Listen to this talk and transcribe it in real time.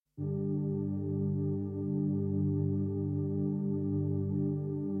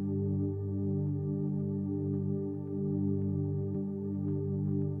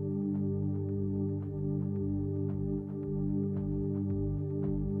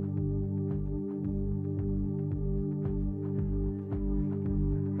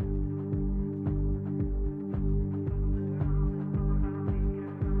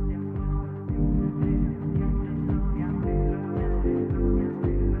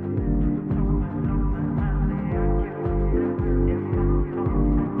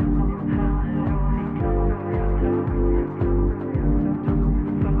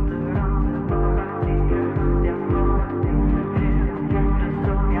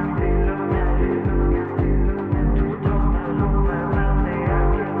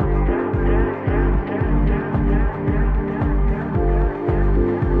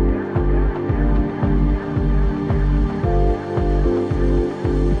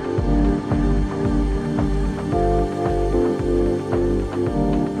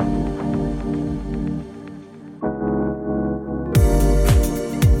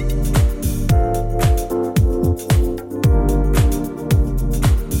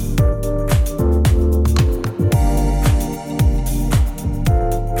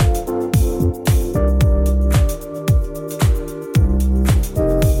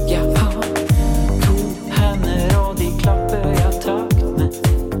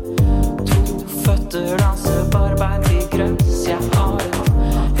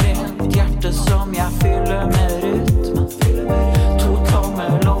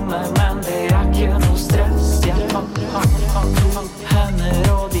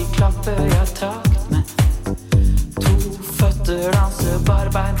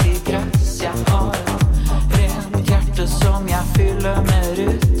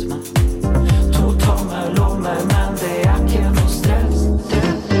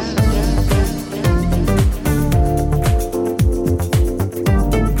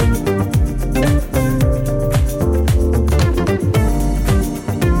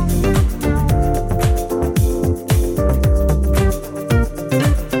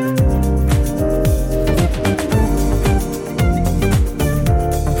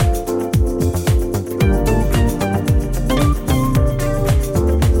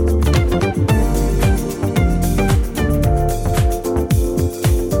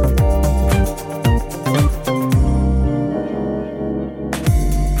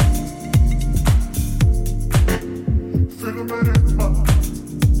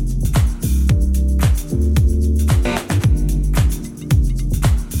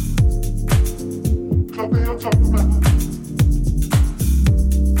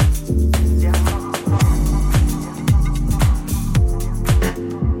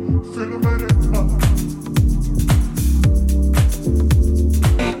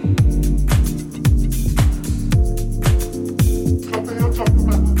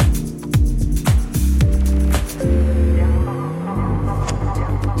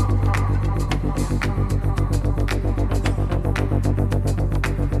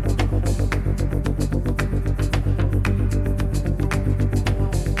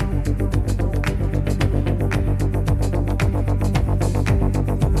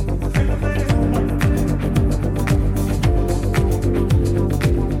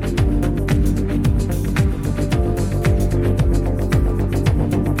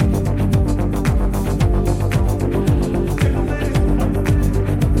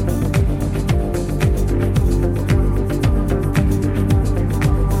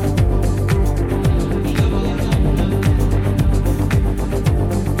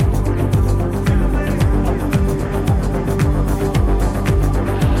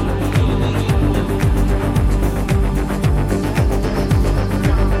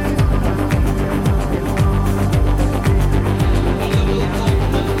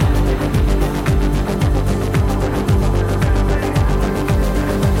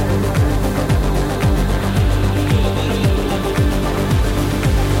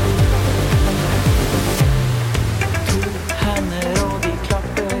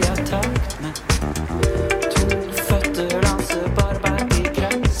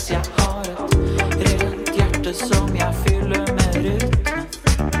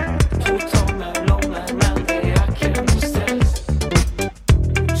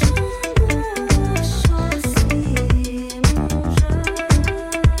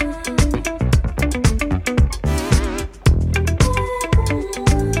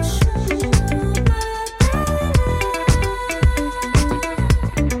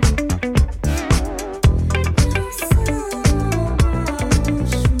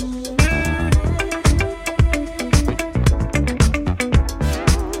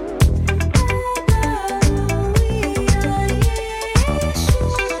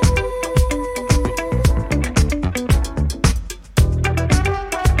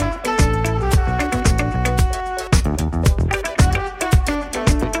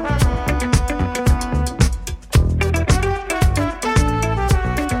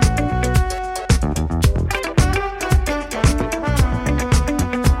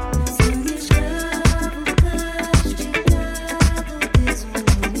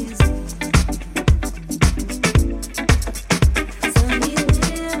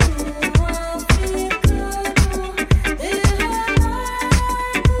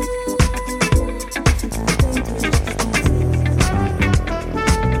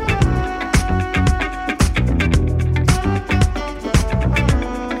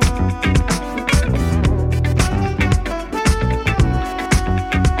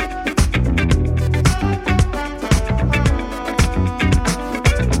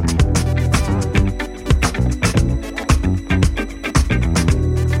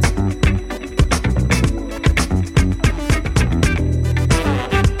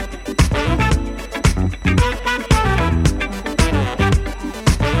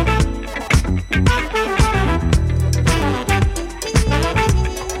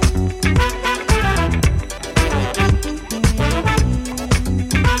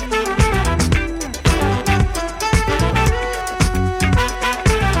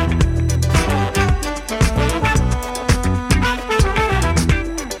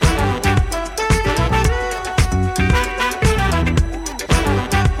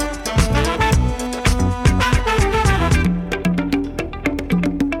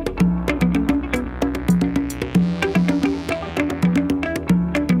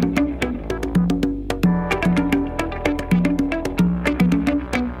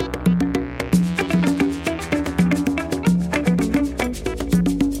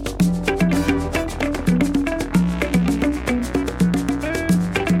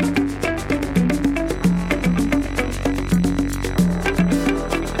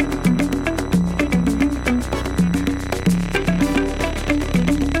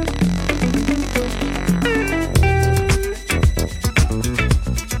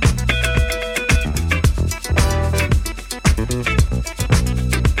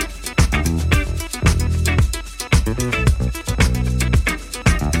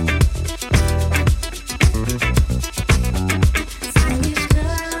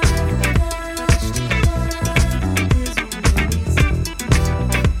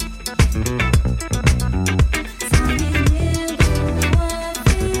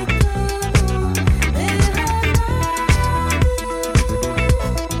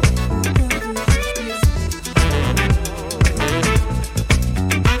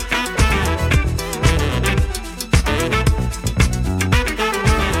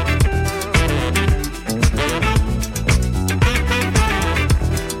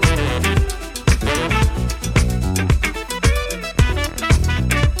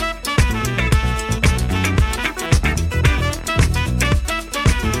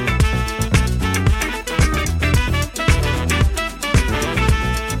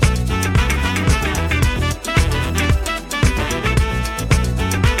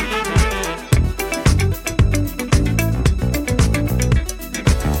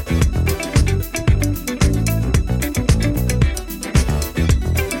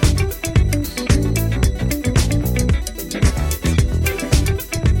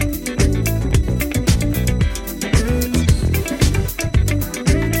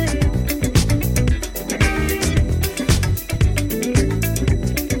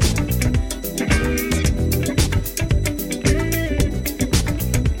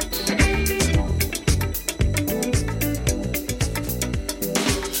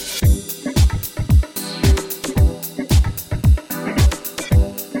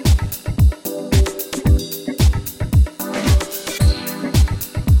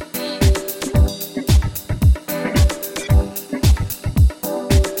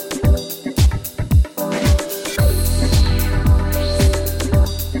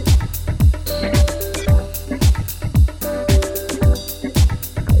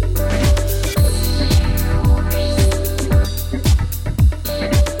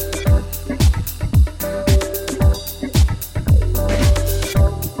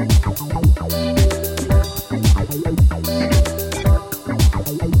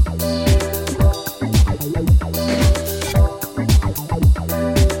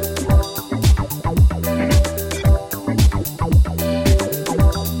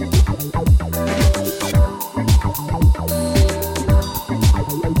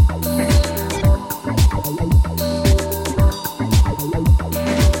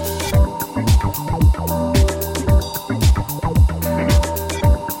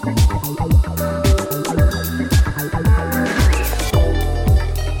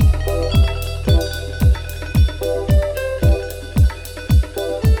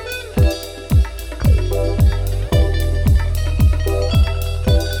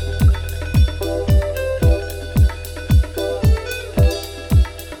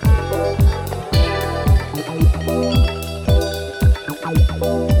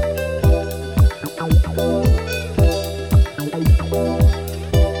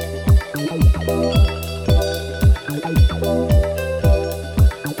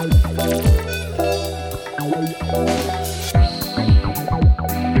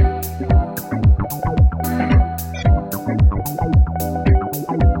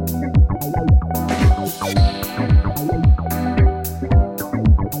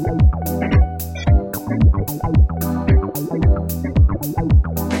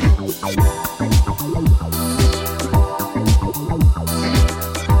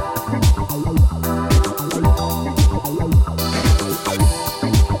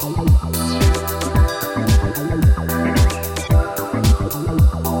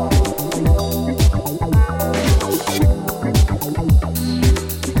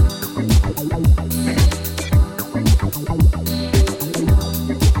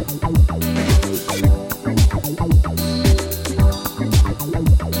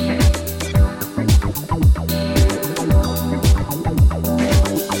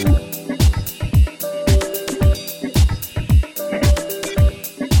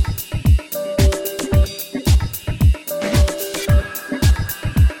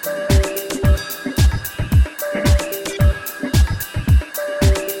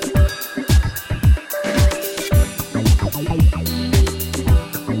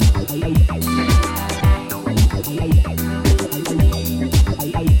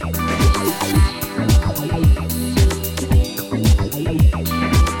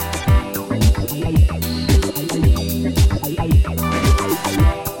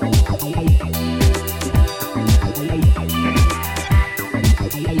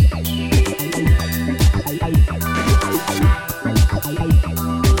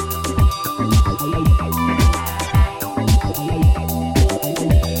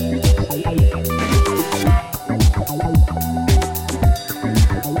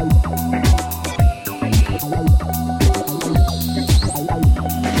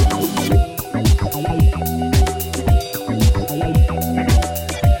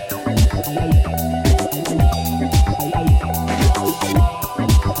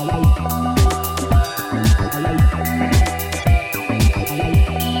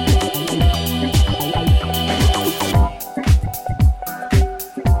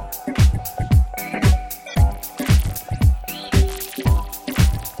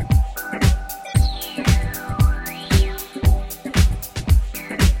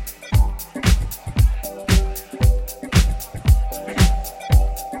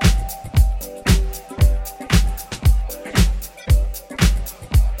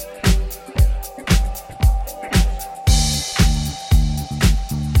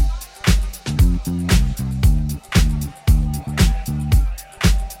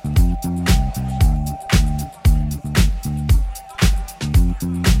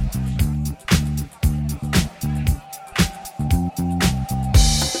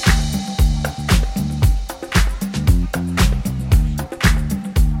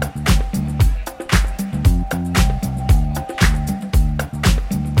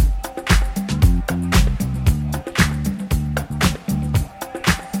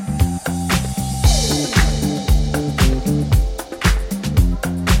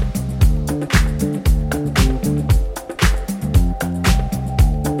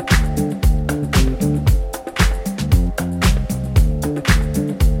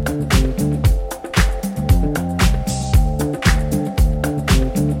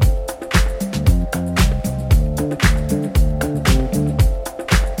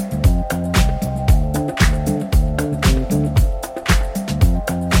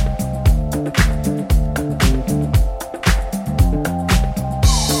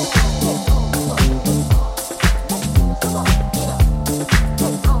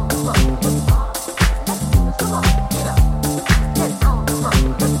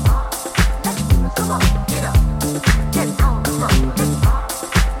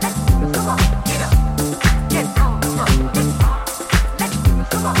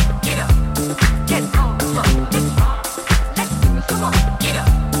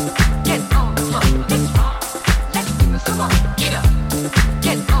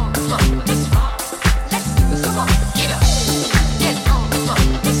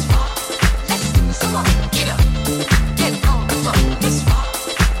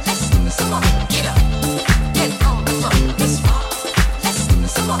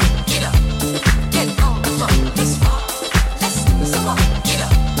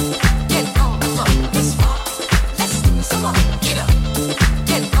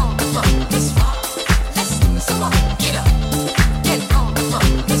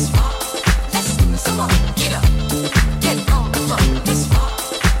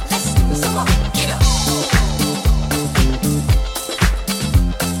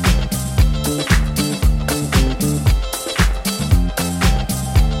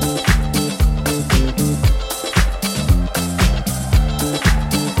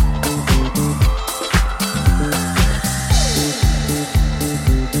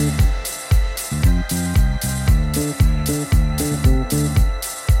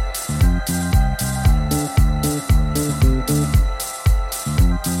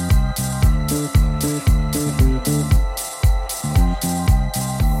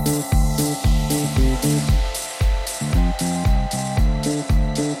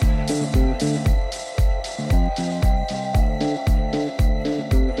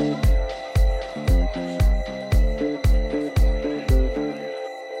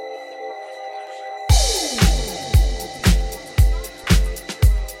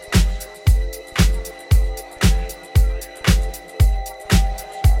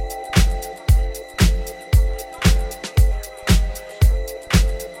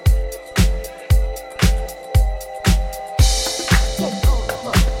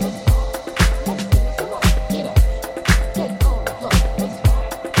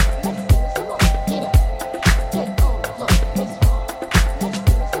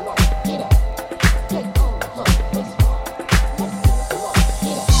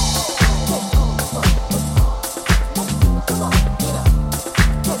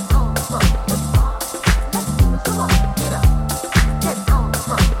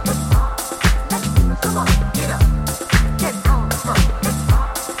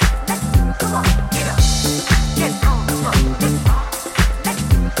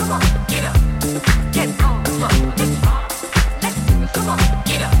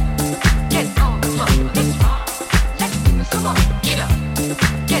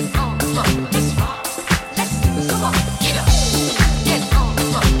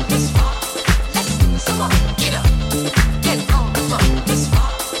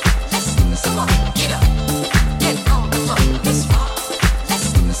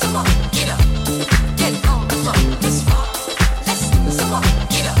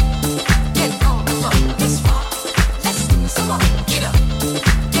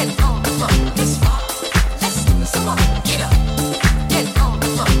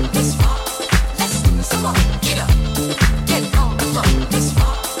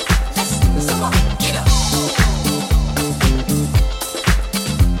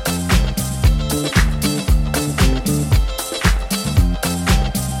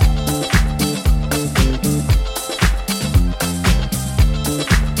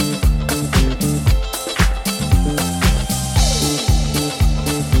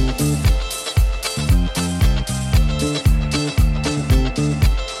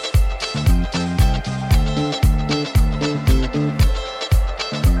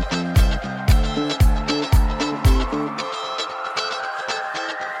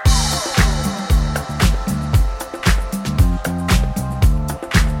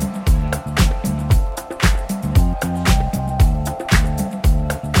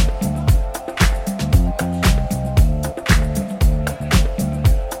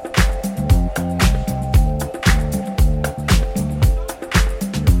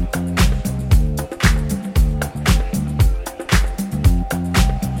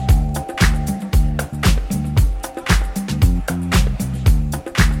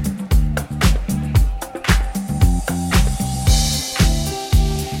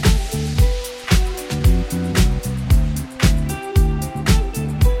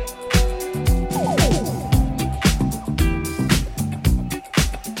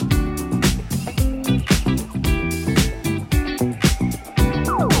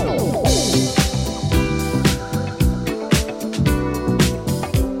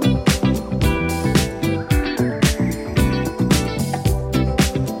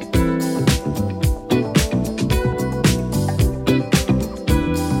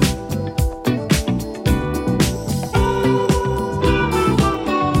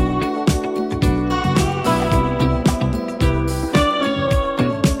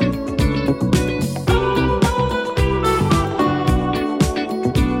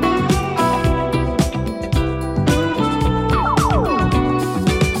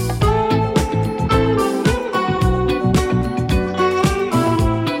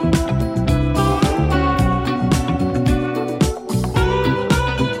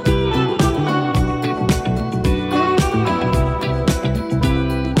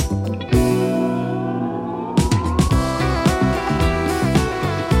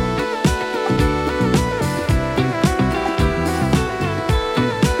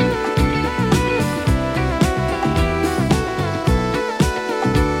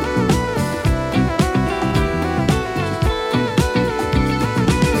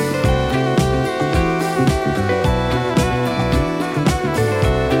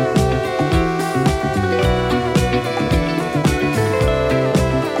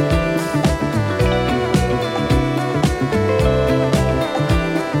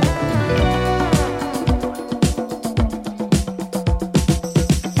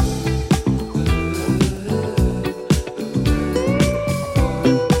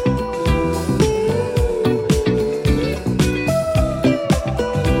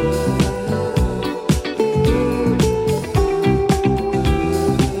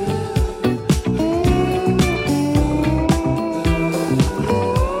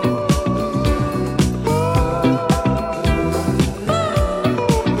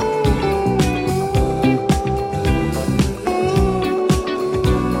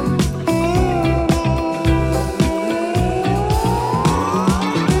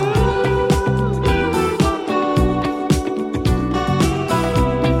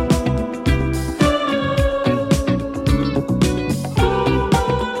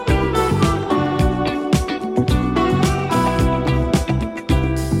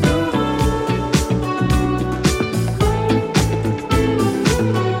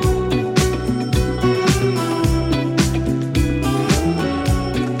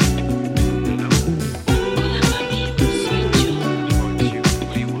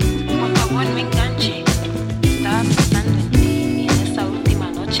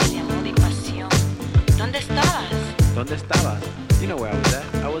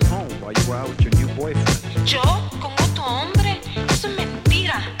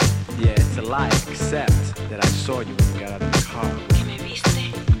lie except that I saw you when you got out of the car. ¿Que me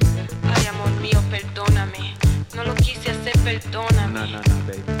viste? Ay, amor mío, perdóname. No lo quise hacer, perdóname. No,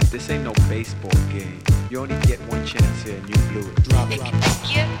 baby. This ain't no baseball game. You only get one chance here and you blew it. Drop Es it. que te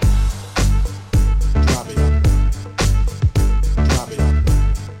quiero. Drop it. Drop it.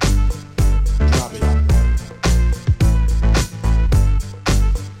 Drop it. Drop it.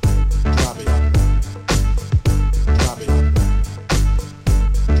 Drop it. Drop it. Drop it.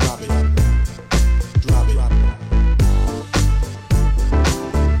 Drop it.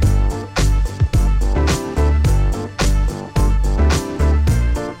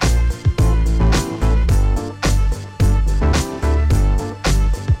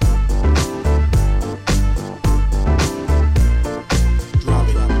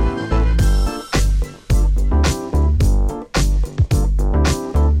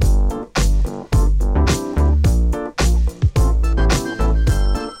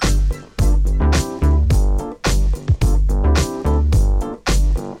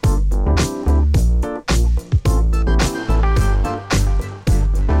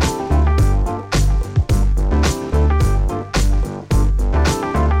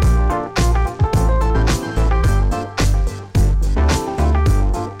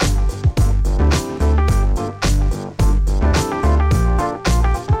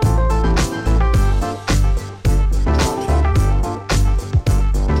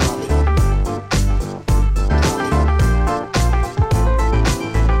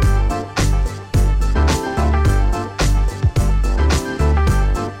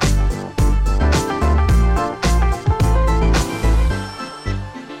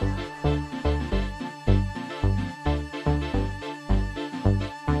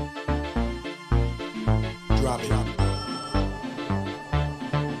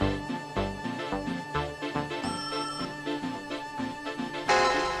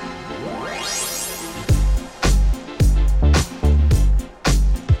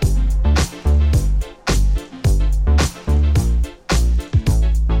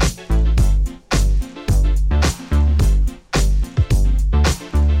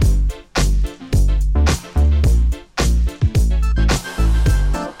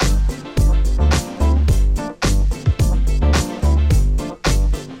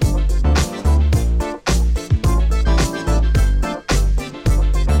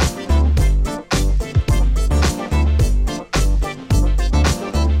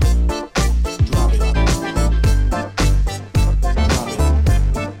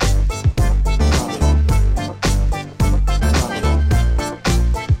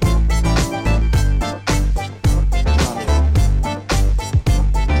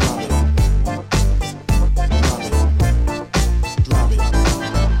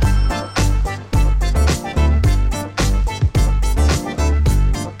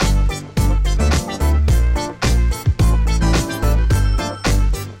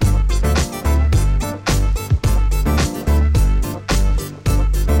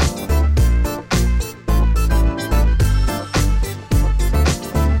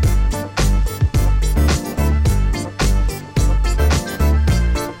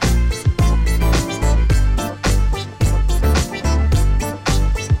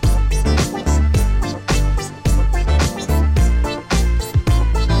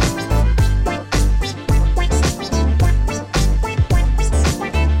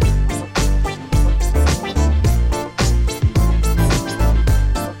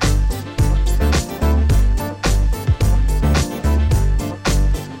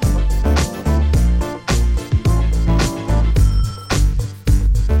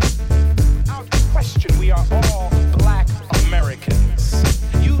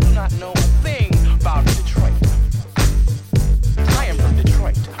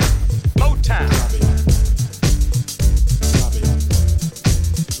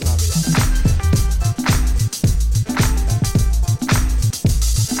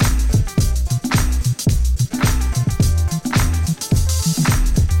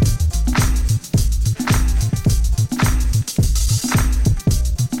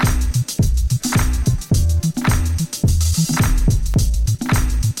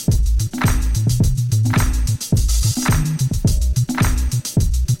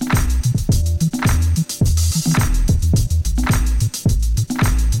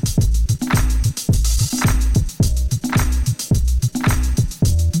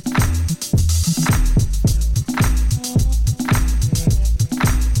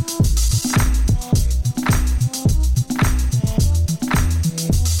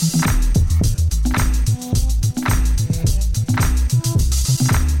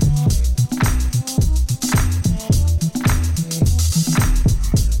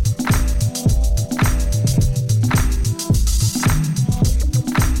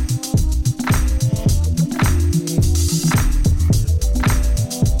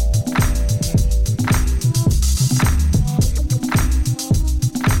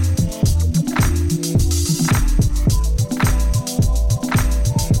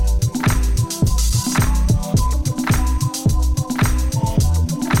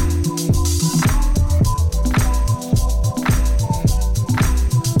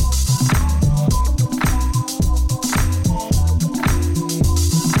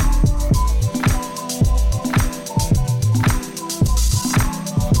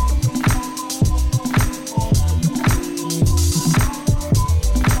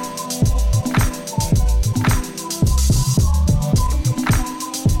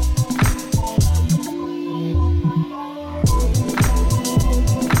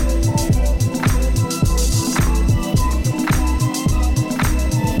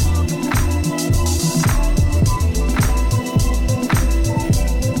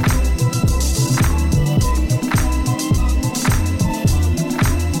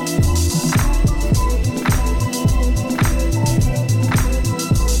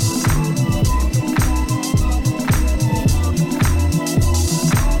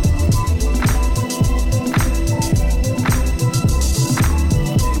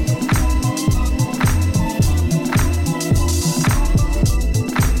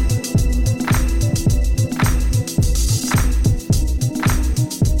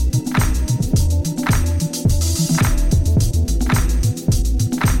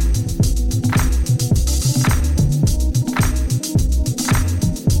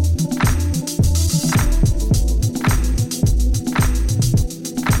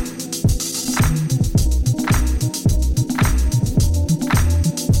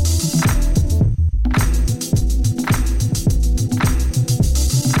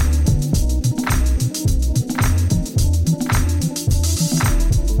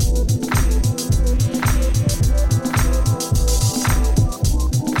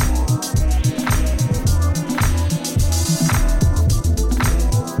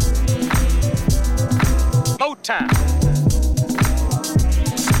 Motown.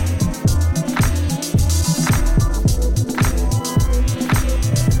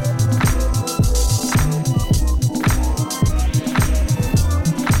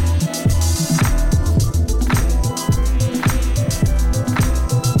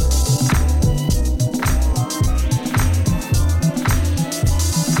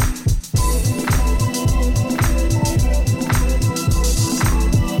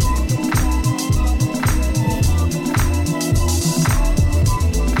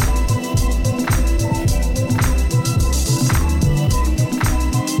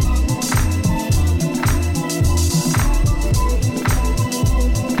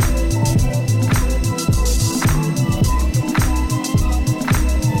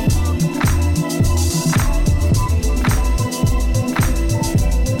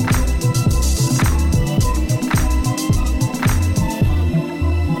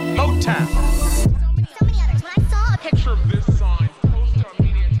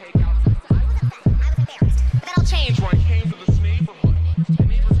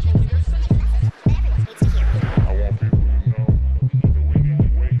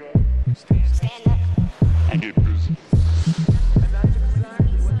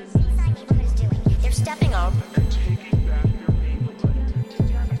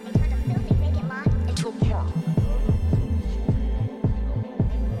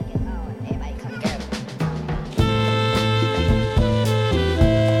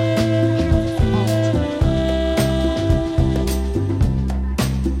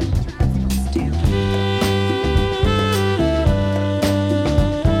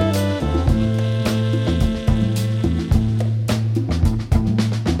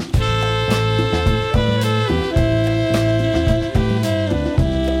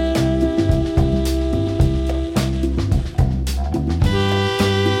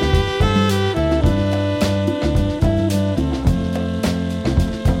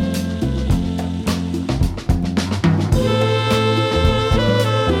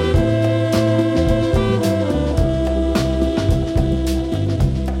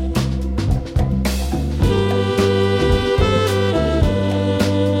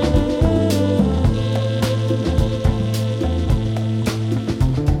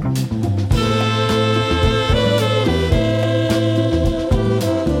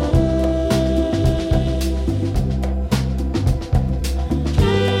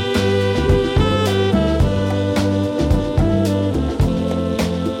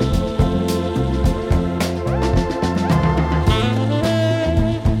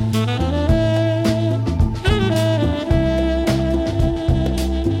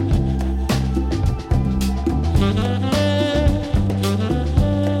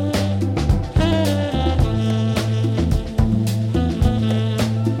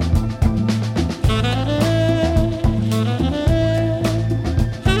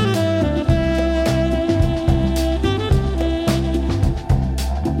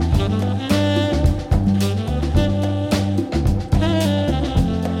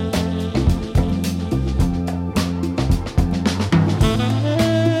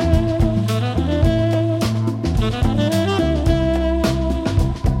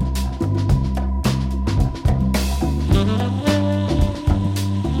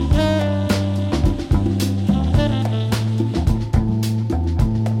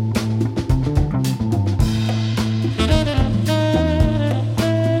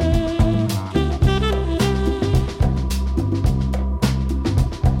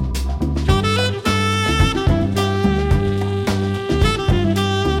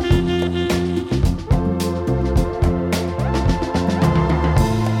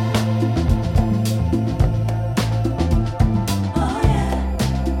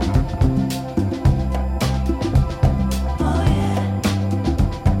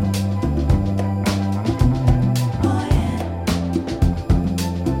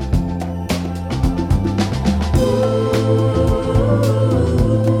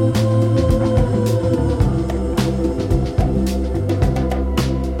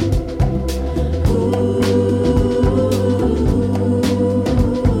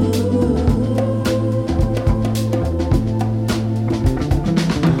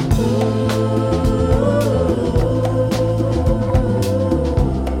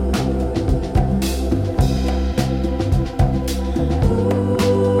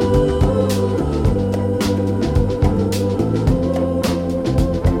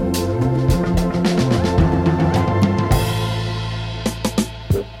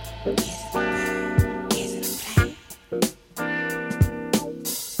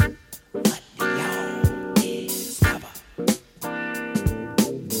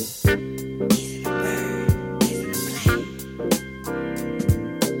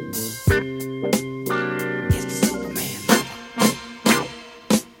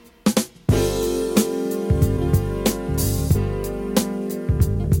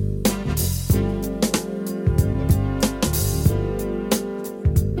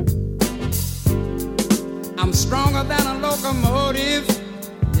 locomotive.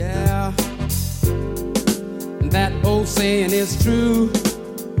 Yeah, that old saying is true.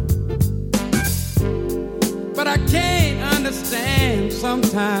 But I can't understand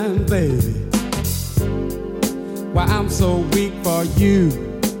sometimes, baby, why I'm so weak for you.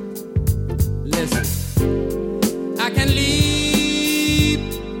 Listen, I can leap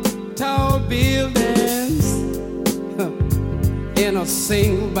tall buildings in a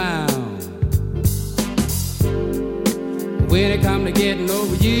single bound. When it come to getting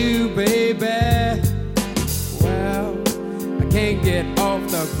over you, baby, well, I can't get off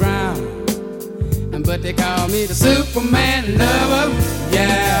the ground. But they call me the Superman lover,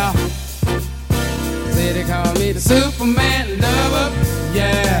 yeah. Say they call me the Superman lover,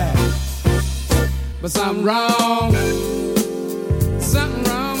 yeah. But something wrong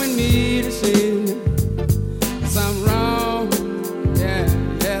with me to see. Something wrong, yeah,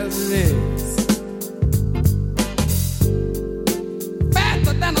 yes it is.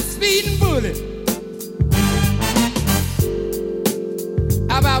 Faster than a speeding bullet,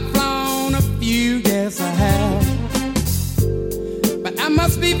 I've outflown a few, yes I have. But I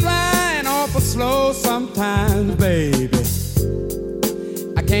must be flying awful slow sometimes, baby.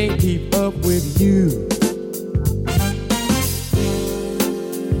 I can't keep up with you.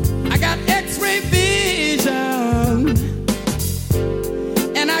 I got X-ray vision,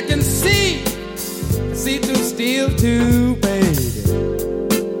 and I can see through steel too, baby.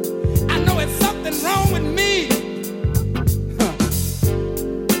 I know it's something wrong with me,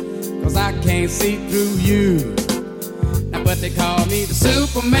 'cause I can't see through you. Now, but they call me the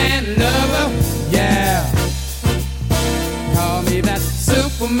Superman lover, yeah. Call me that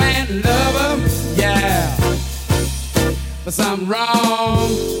Superman lover, yeah. But something wrong.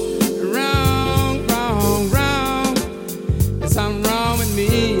 There's something wrong with me,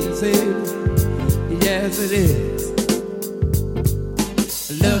 it is. Yes, it is.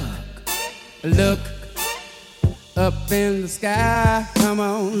 Look up in the sky. Come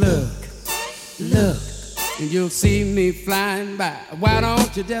on, look, and you'll see me flying by. Why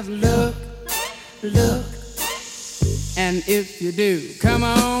don't you just look? And if you do, come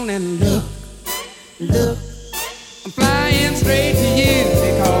on and look. I'm flying straight to you.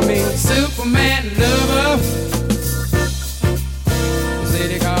 They call me Superman lover. Say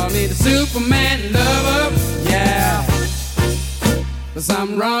they call me the Superman lover, yeah. But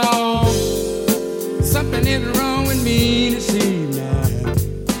something wrong. Something is wrong with me to see now.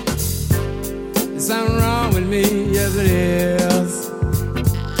 There's something wrong with me, yes it is.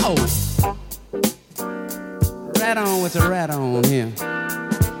 Oh, right on with the rat on here.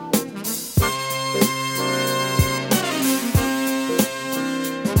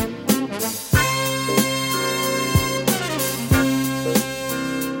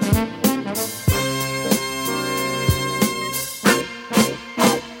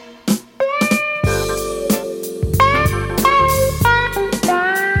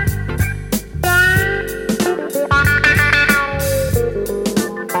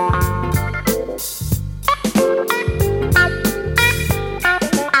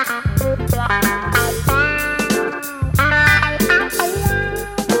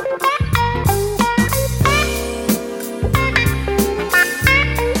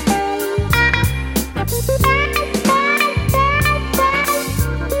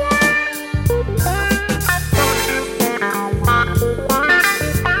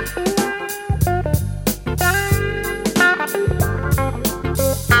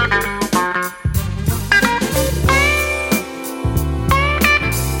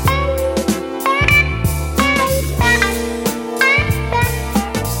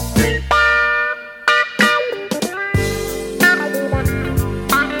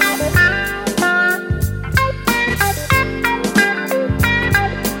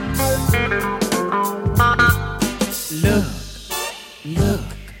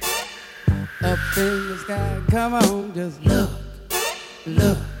 Come on, just look,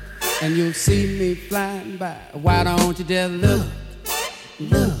 and you'll see me flying by. Why don't you just look?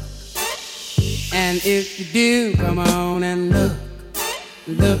 And if you do, come on and look.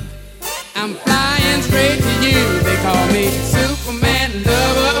 I'm flying straight to you. They call me Superman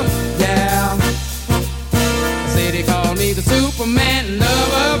lover, yeah. Say they call me the Superman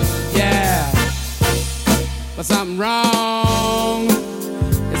lover, yeah. But something wrong.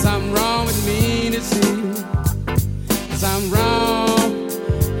 There's something wrong with me to see. Something wrong,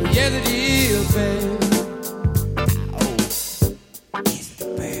 yes it is, baby. Oh, is it a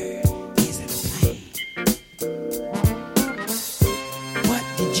bird? Is it a plane? What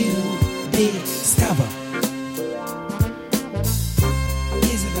did you discover?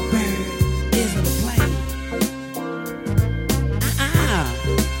 Is it a bird? Is it a plane?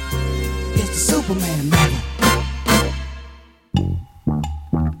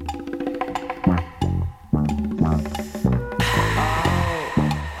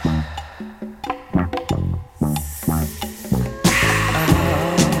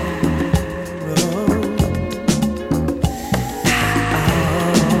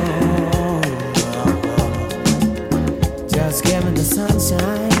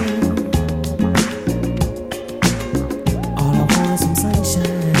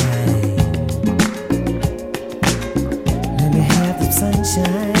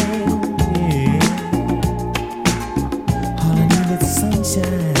 sunshine, yeah. All I need is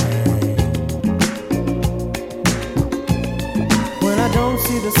sunshine. When I don't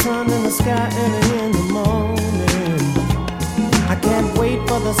see the sun in the sky early in the morning, I can't wait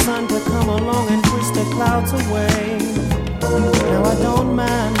for the sun to come along and push the clouds away. Now I don't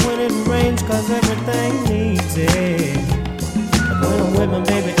mind when it rains, cause everything needs it. But when I'm with my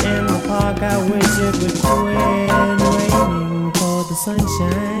baby in the park, I wish it would quit raining for the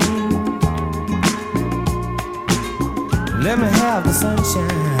sunshine. Let me have the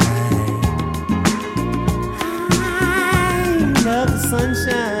sunshine. I love the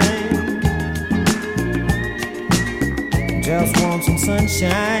sunshine. Just want some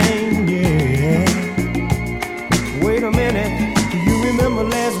sunshine, yeah. Wait a minute, do you remember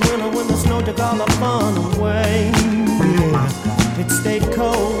last winter when the snow took all the fun away? Yeah. It stayed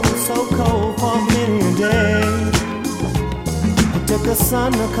cold, so cold for many a day. It took the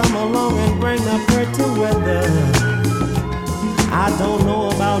sun to come along and bring the pretty weather. I don't know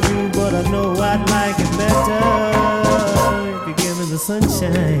about you, but I know I'd like it better if you give me the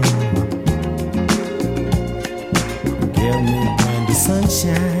sunshine. Give me the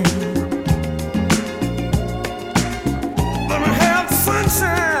sunshine. Let me have the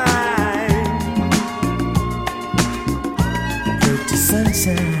sunshine. Pretty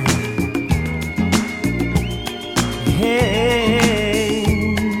sunshine. Hey.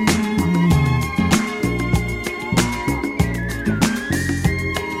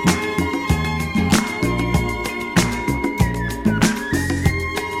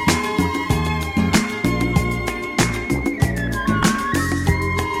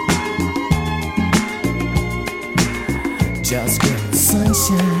 Just give me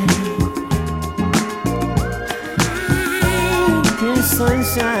sunshine. Give me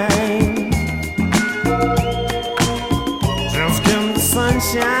sunshine. Just give me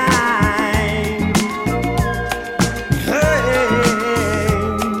sunshine. Hey.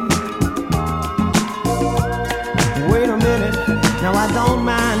 Wait a minute. Now I don't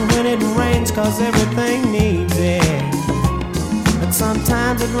mind when it rains, cause everything needs it. But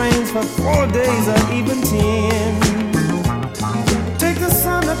sometimes it rains for 4 days or even 10. Take the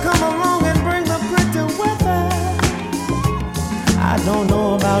sun to come along and bring the pretty weather. I don't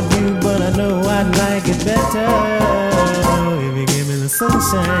know about you, but I know I'd like it better if you give me the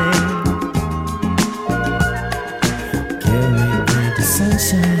sunshine. Give me the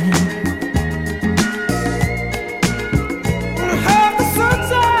sunshine. Have the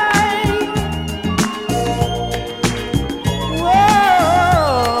sunshine.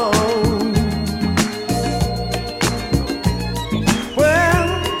 Whoa. Well,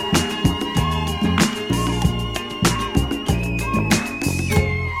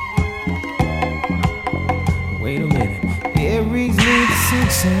 wait a minute. Aries need the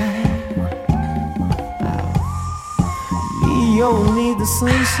sunshine. Leo need the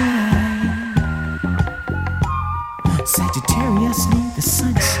sunshine. Sagittarius need the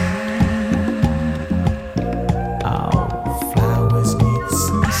sunshine. Oh, flowers need the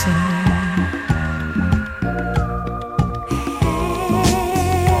sunshine.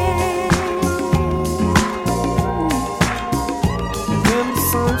 Give me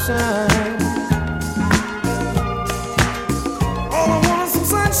sunshine. All I want is some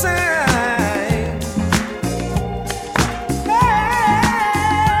sunshine. Hey.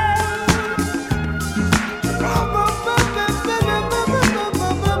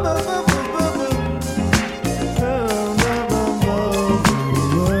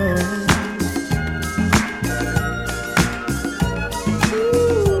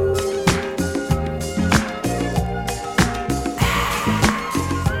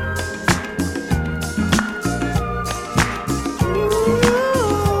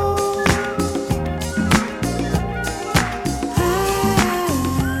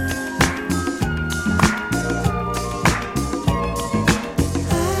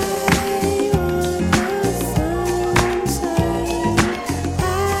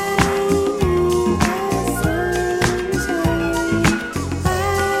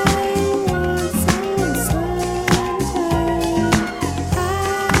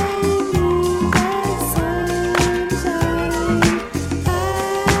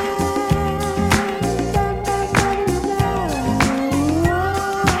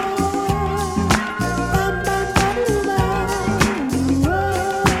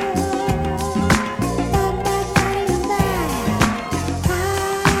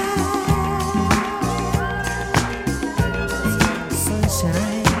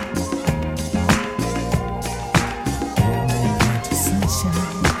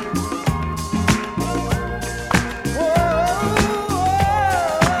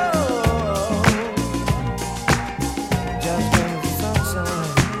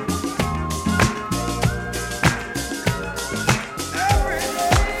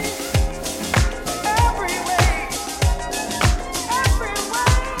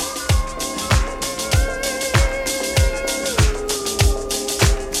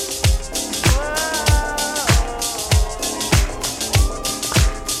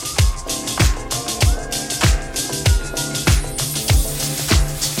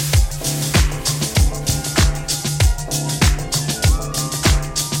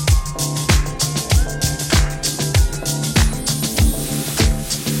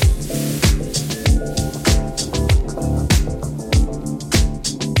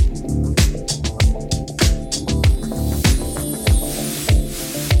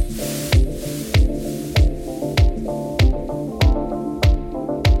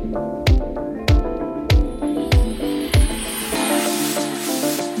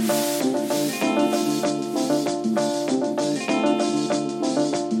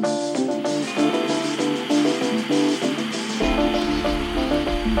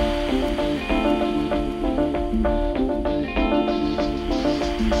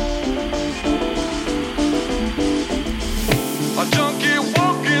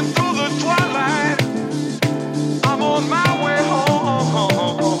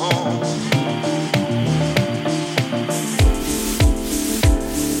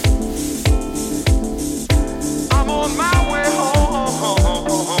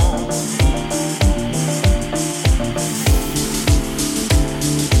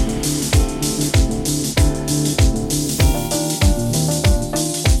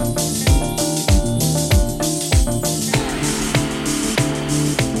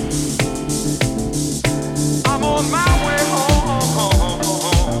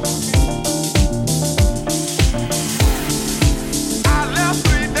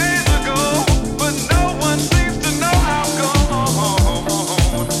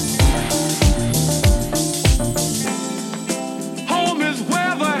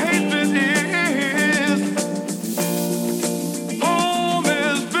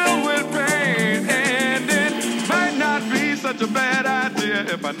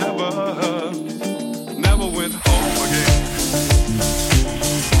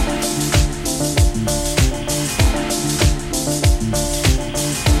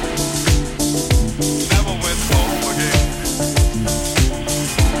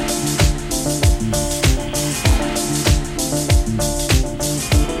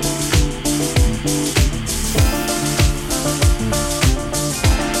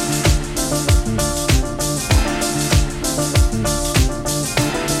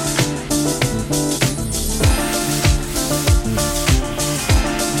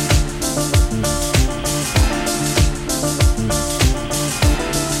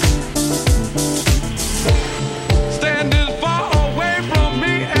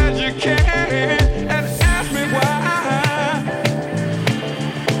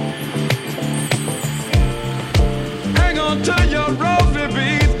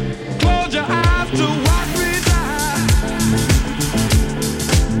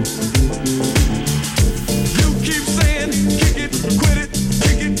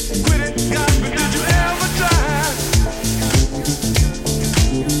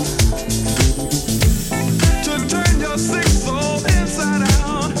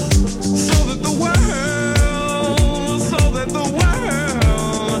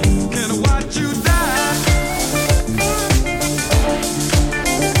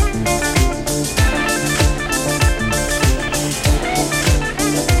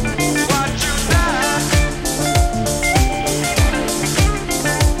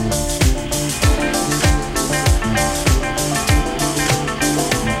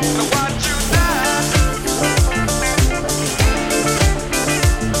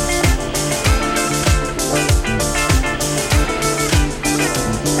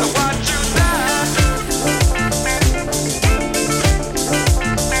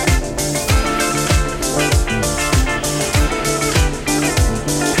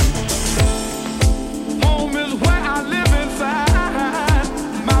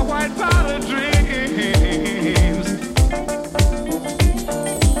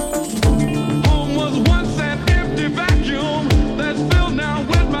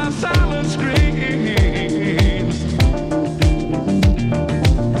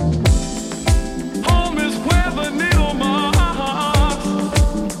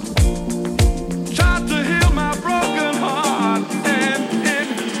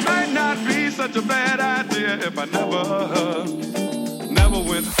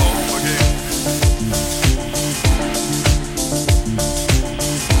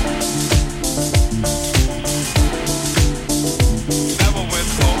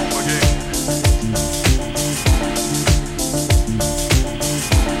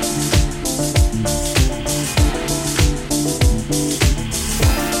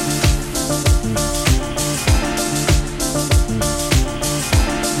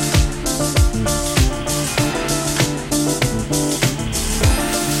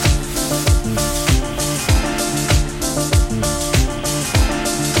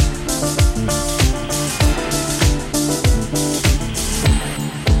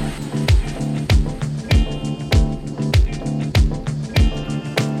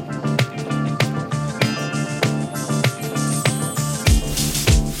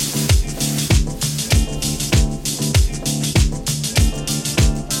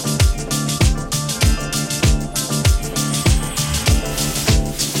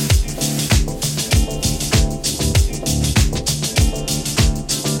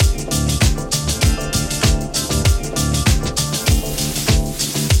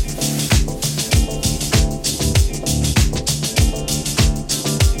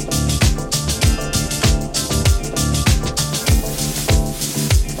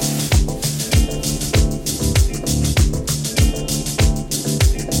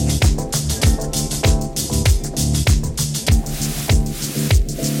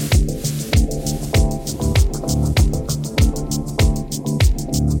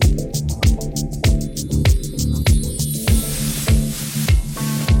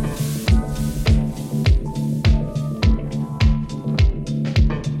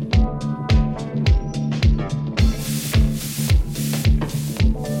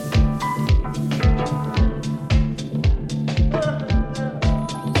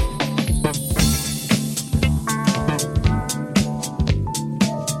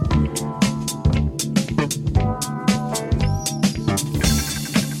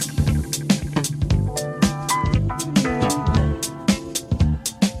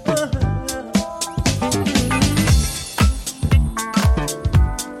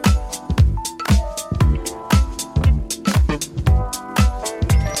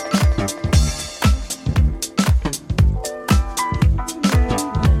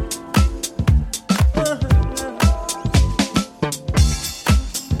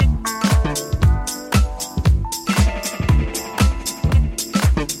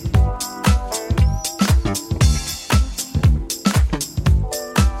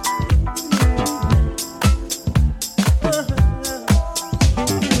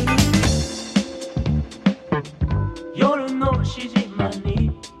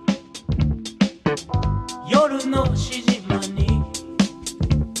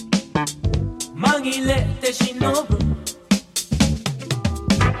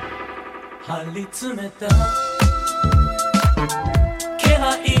 り詰めた気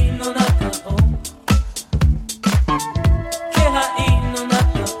配の中を気配の中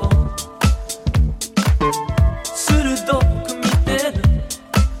を鋭く見てる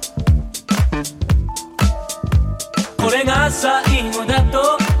これが最後だ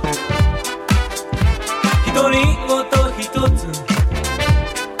と独り言一つ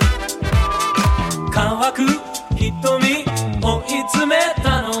乾く瞳追い詰め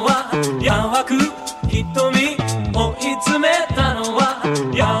たのは淡く瞳追い詰めたのは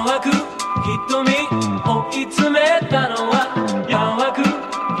淡く瞳追い詰めたのは淡く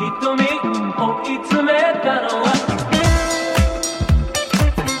瞳追い詰めたのは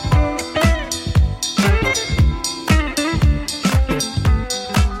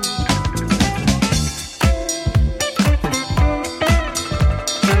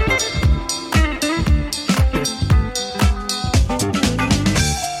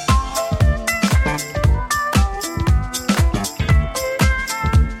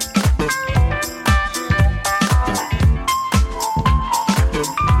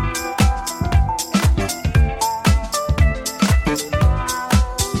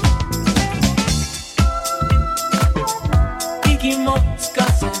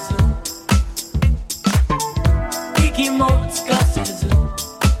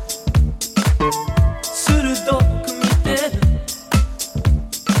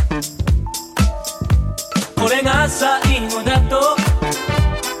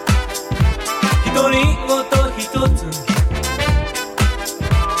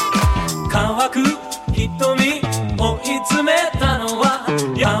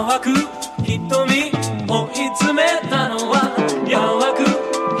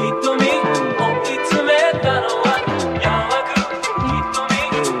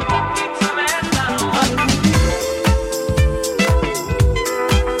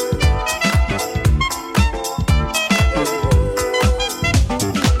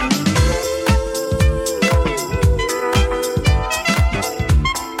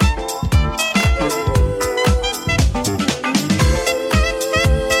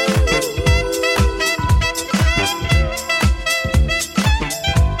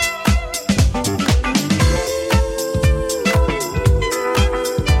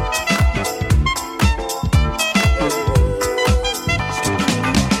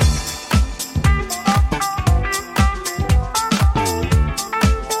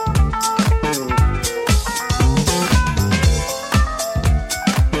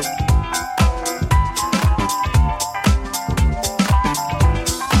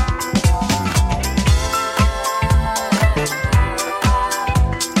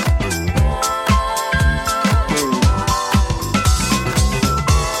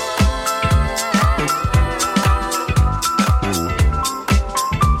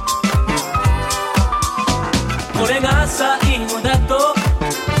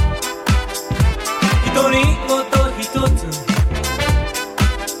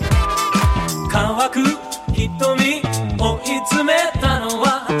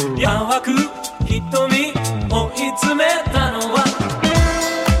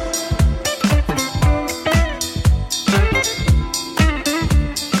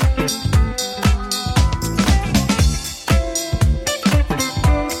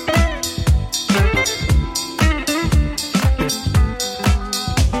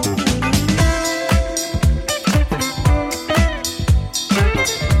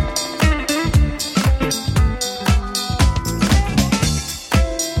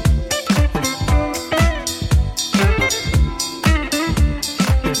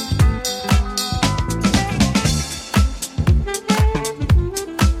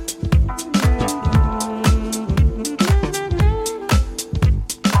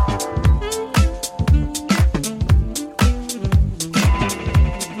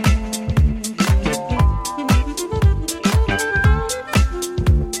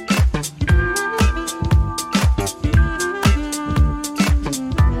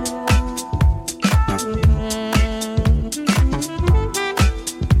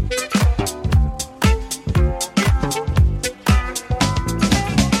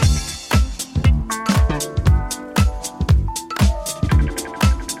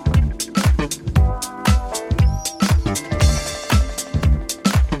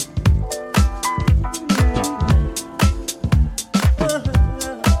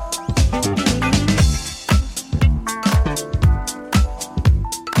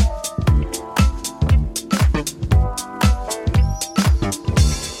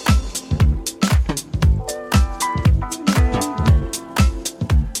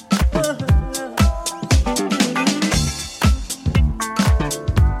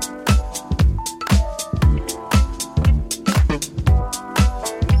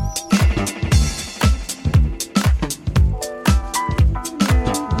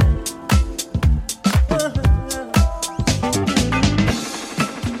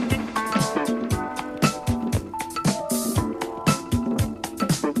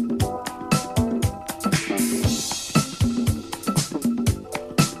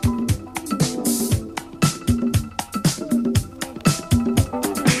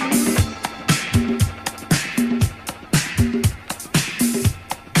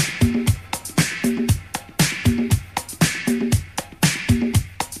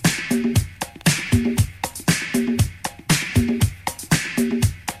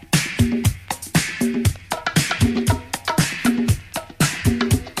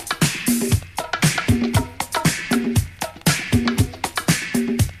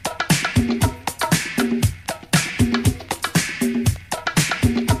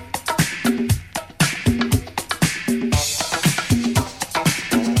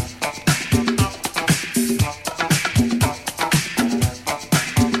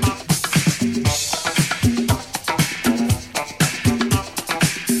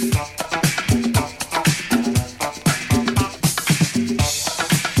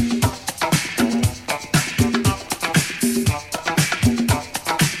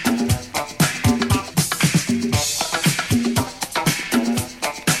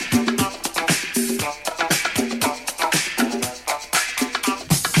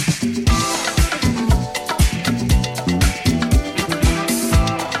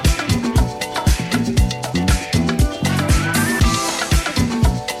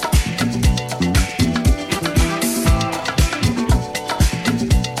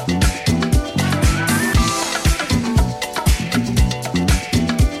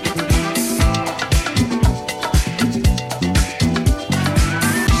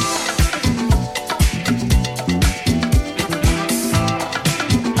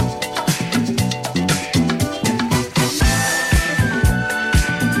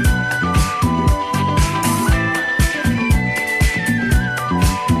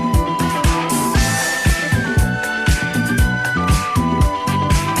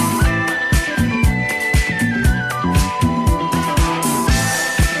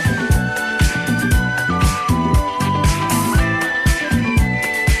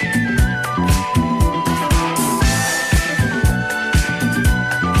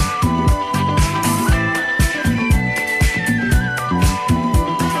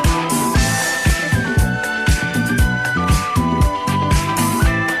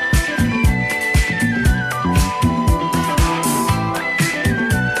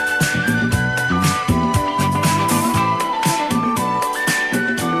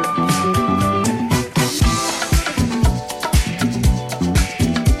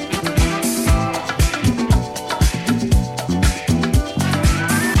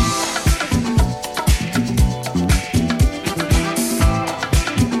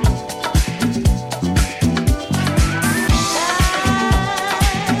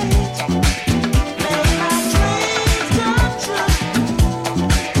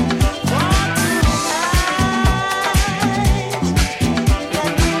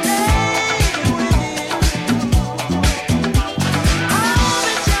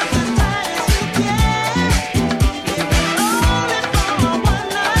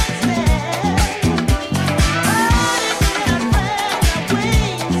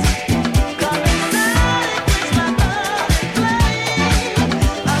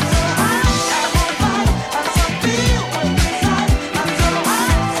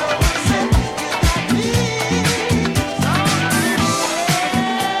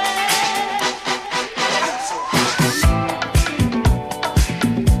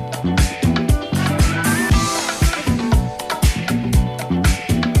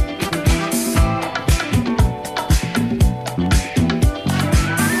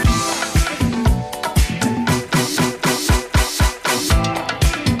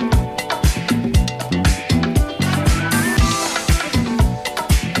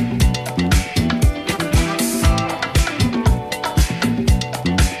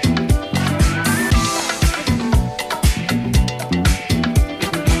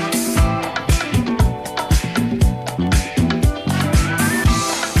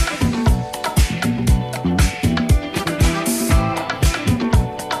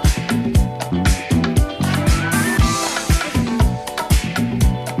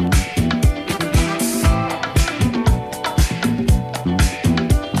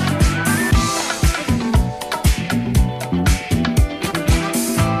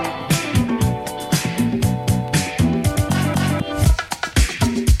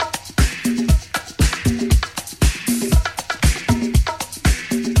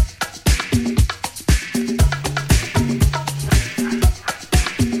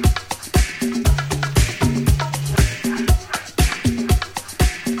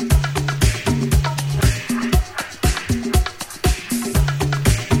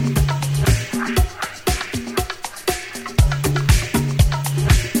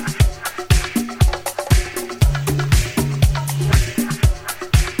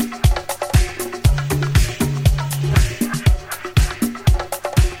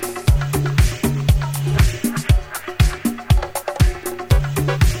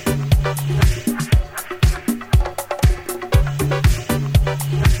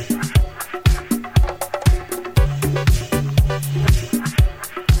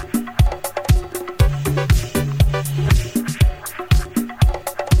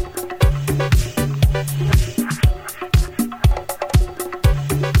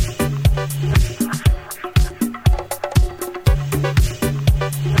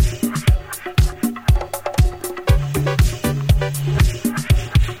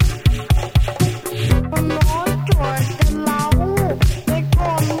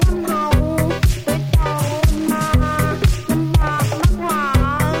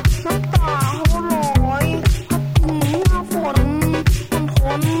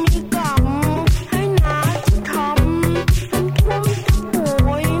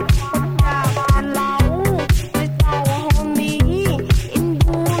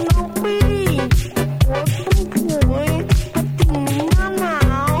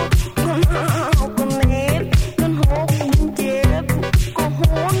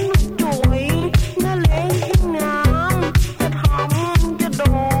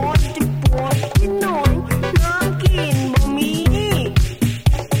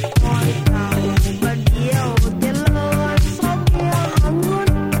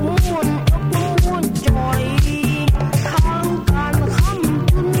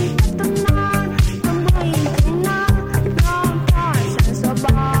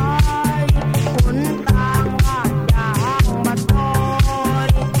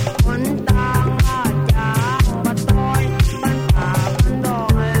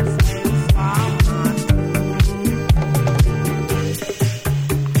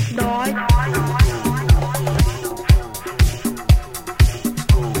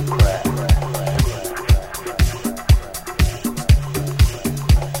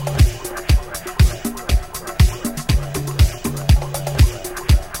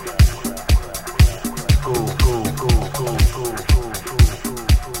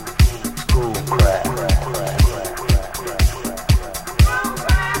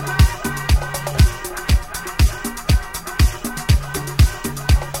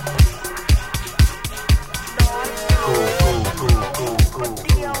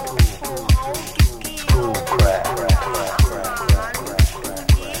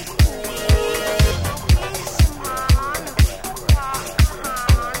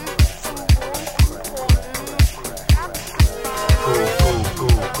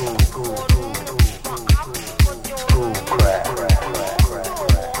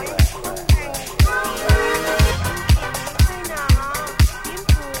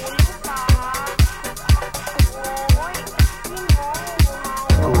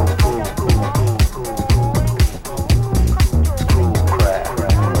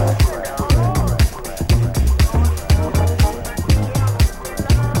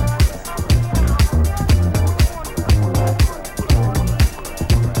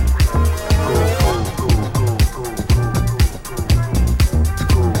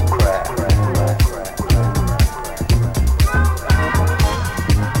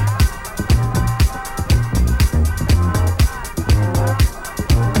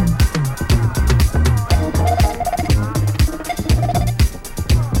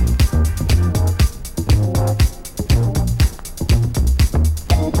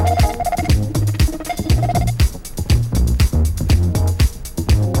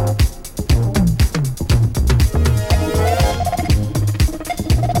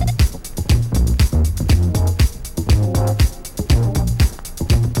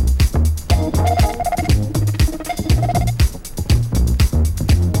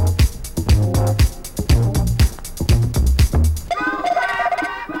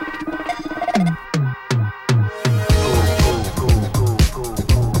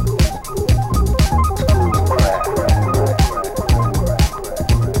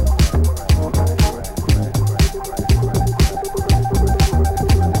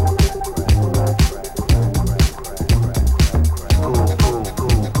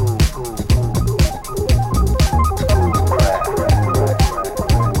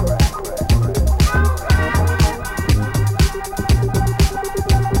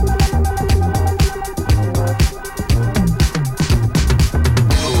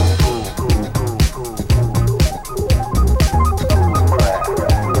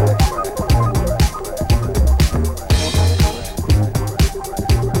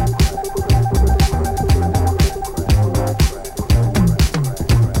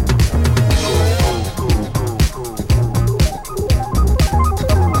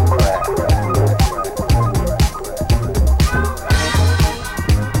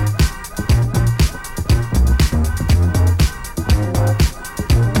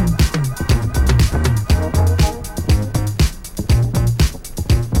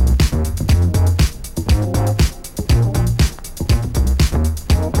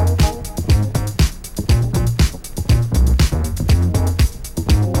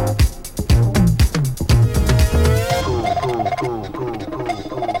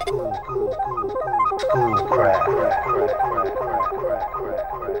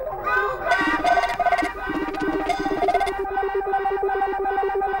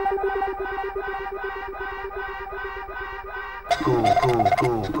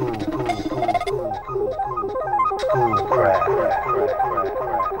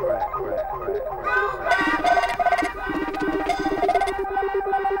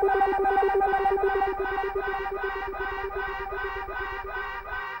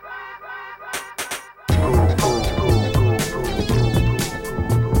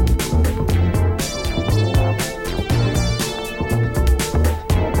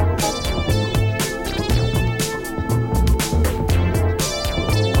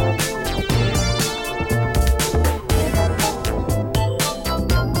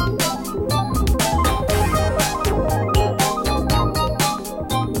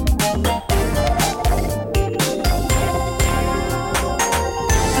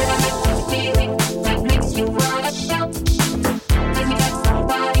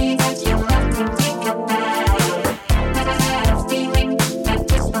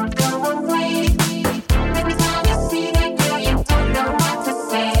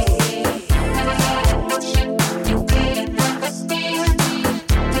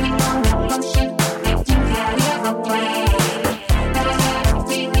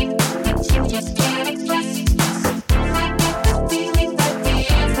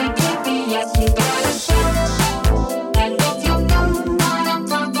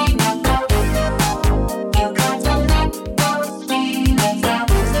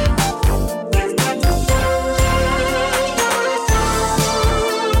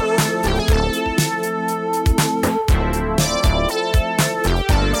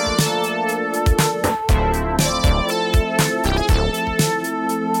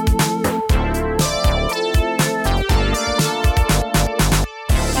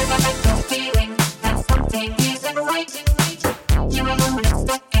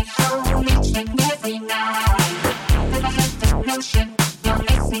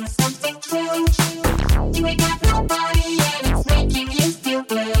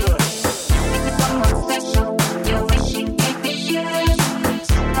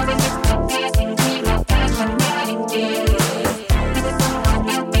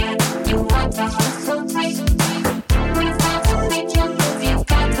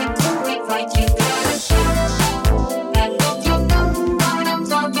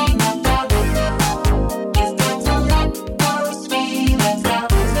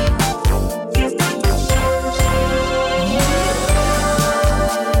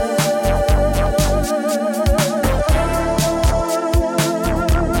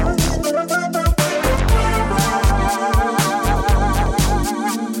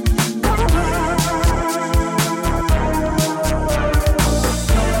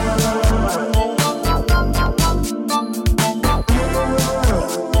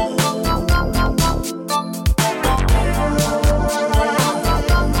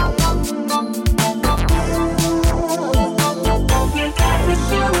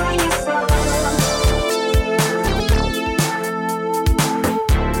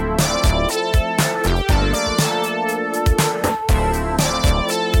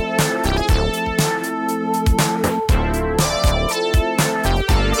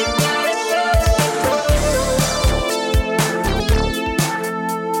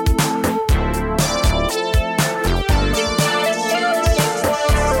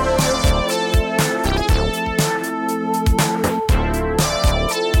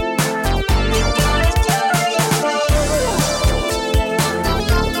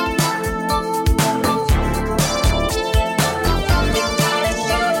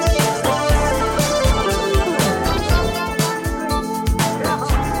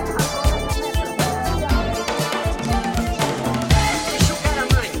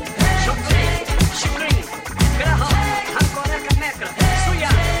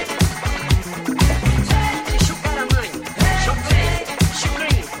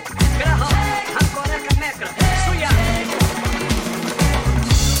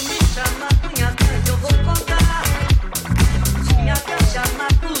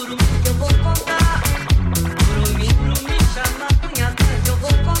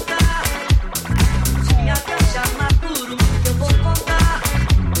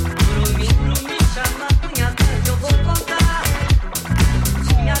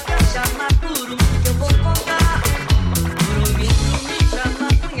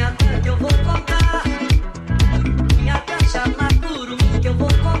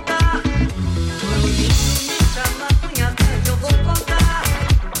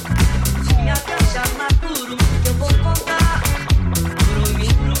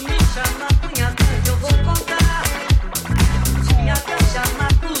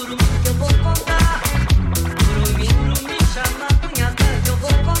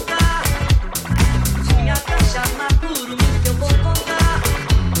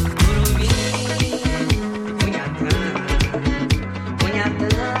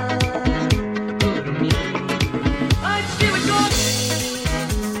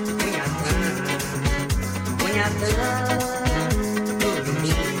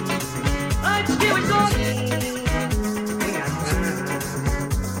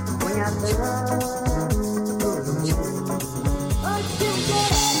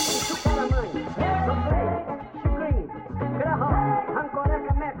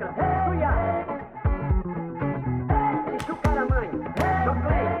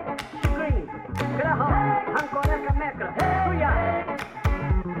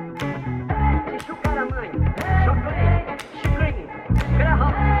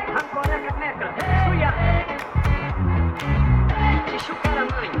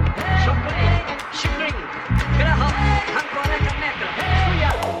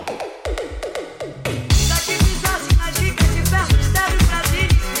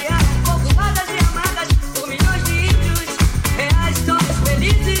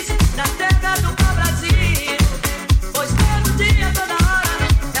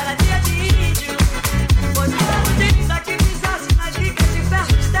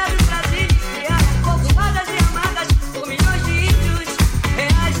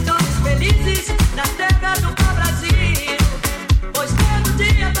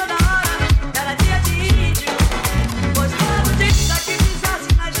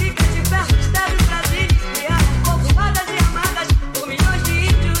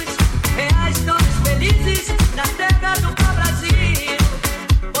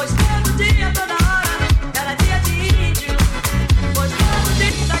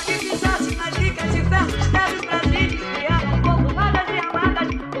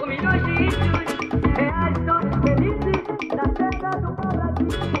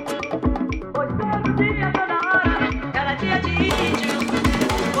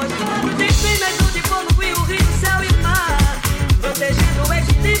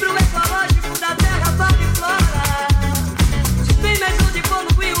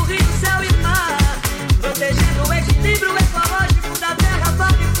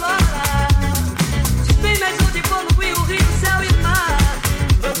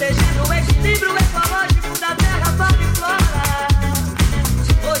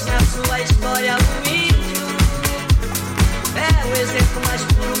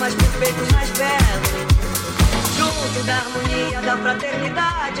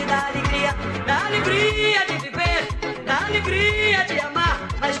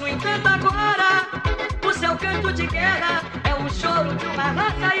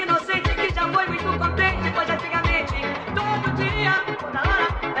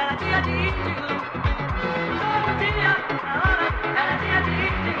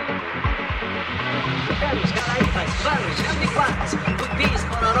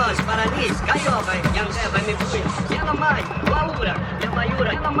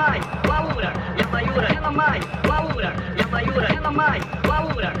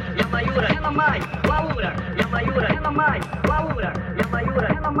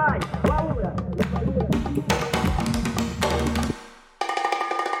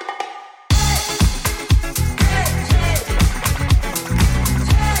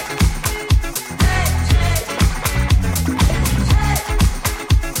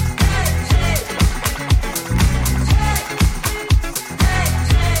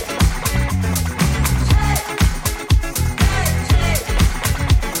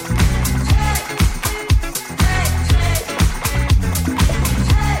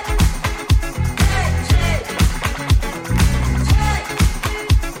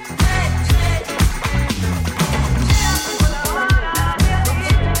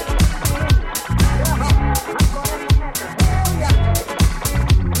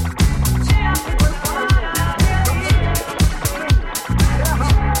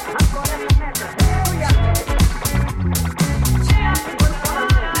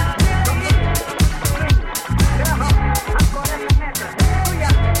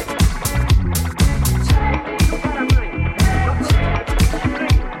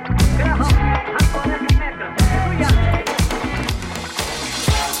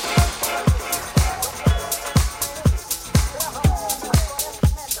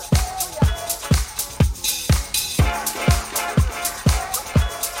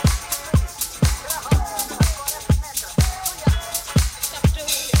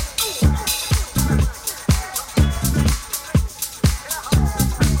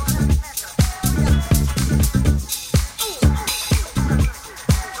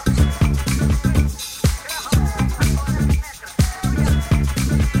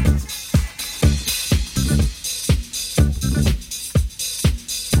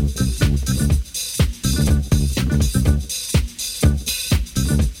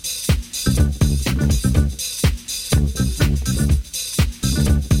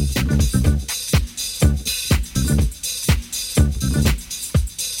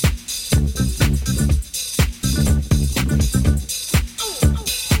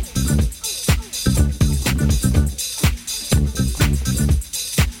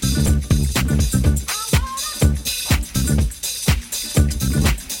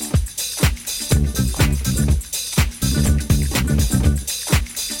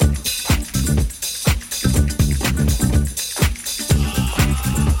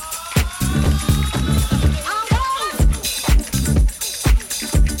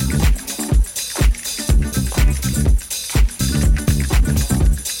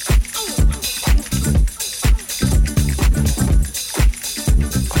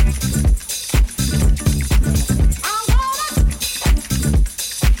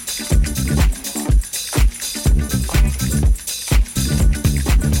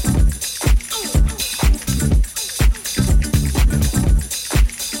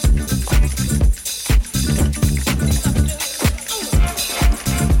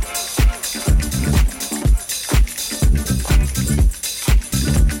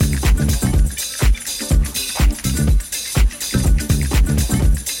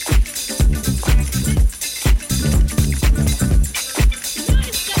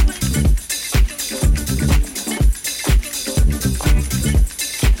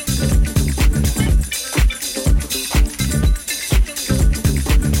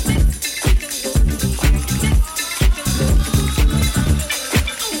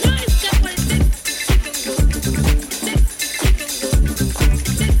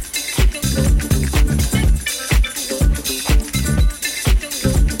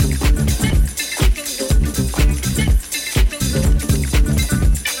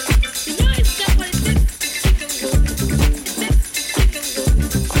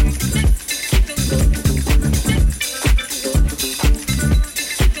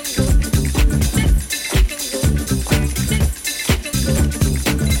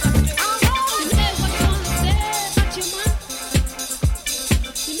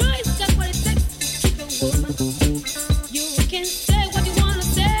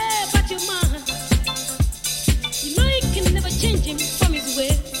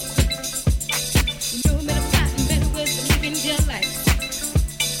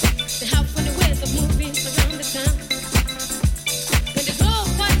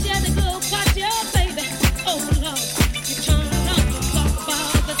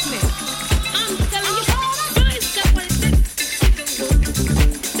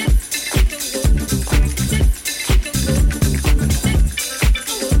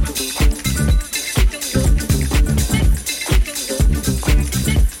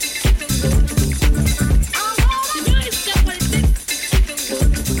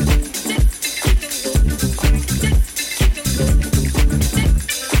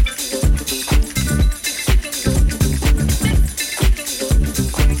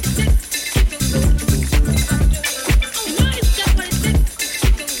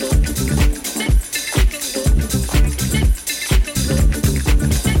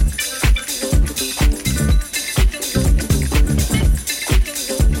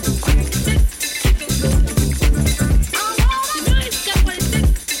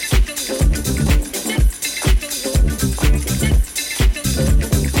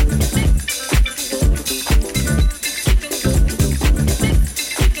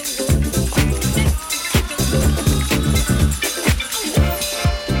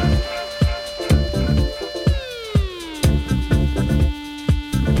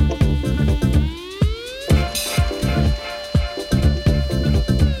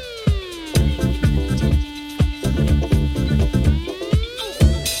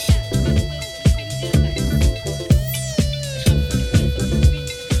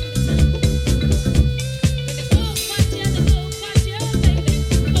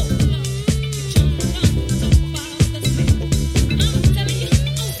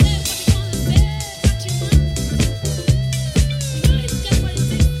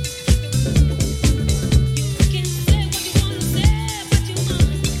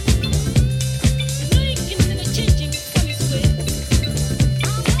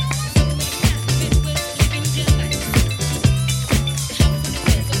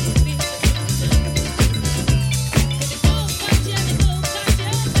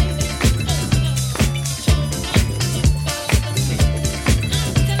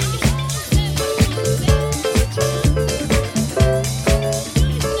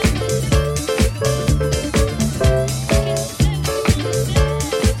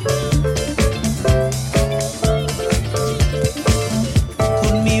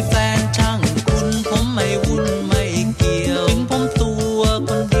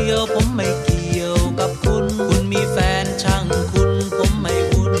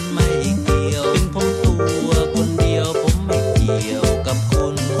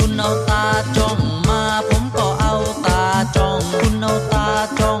เอาตาจ้องมาผมก็เอาตาจ้องคุณเอาตา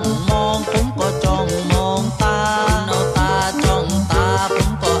จ้องมองผมก็จ้องมองตาคุณเอาตาจ้องตาผม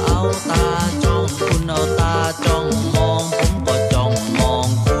ก็เอาตาจ้องคุณเอาตาจ้องมองผมก็จ้องมอง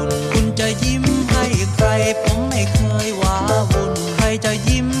คุณจะยิ้มให้ใครผมไม่เคยว้าวุ่นใครจะ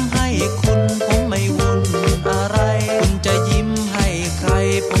ยิ้มให้คุณผมไม่วุ่นอะไรคุณจะยิ้มให้ใคร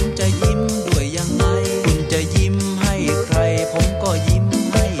ผมจะยิ้มด้วยยังไงคุณจะยิ้มให้ใครผมก็ยิ้ม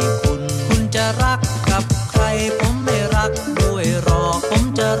ให้คุณจะรักกับใครผมไม่รักด้วยหรอกผม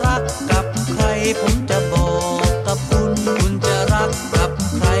จะรักกับใครผมจะบอกกับคุณจะรักกับ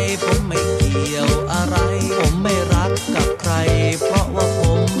ใครผมไม่เกี่ยวอะไรผมไม่รักกับใครเพราะว่าผ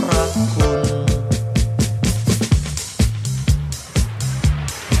มรักคุณ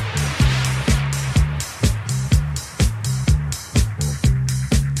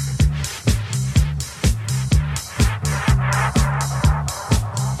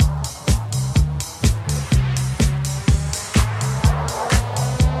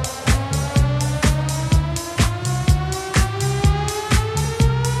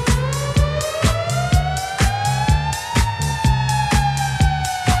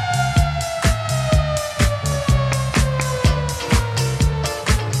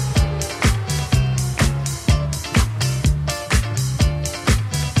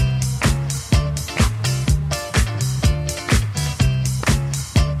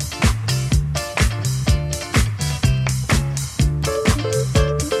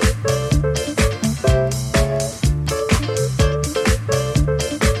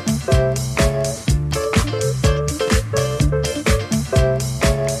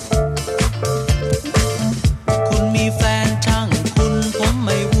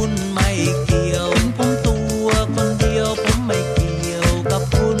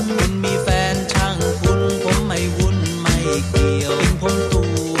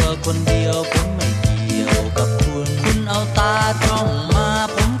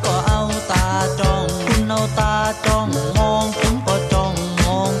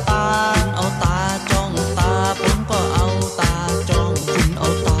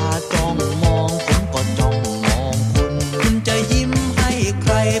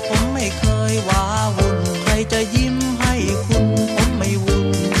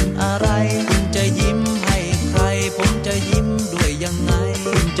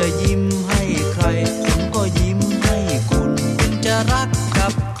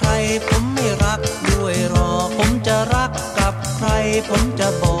ผมจะ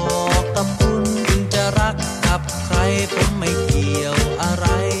บอกกับคุณจะรักกับใครผมไม่เกี่ยวอะไร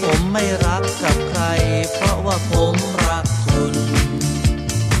ผมไม่รักกับใครเพราะว่าผมรักคุณ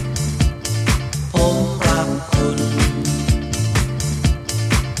ผมรักคุณ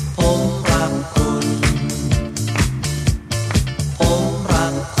ผมรักคุณผมรั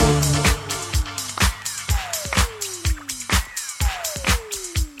กคุณ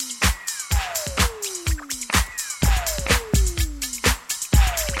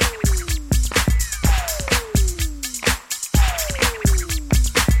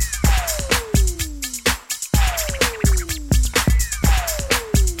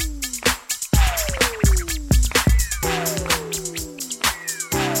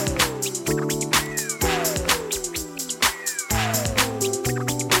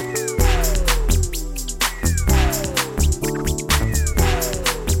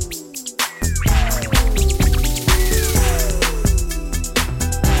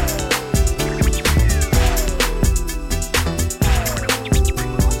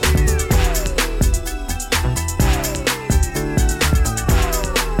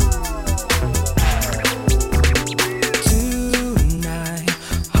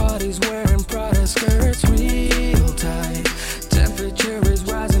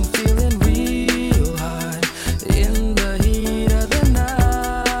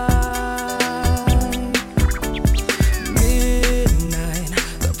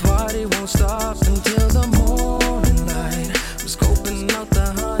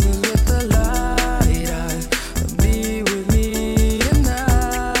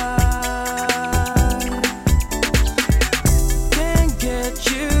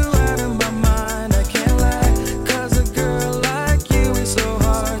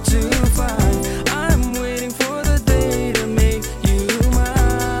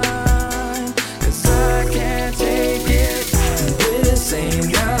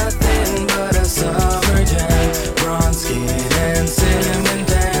Cinnamon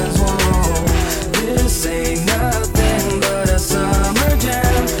Dan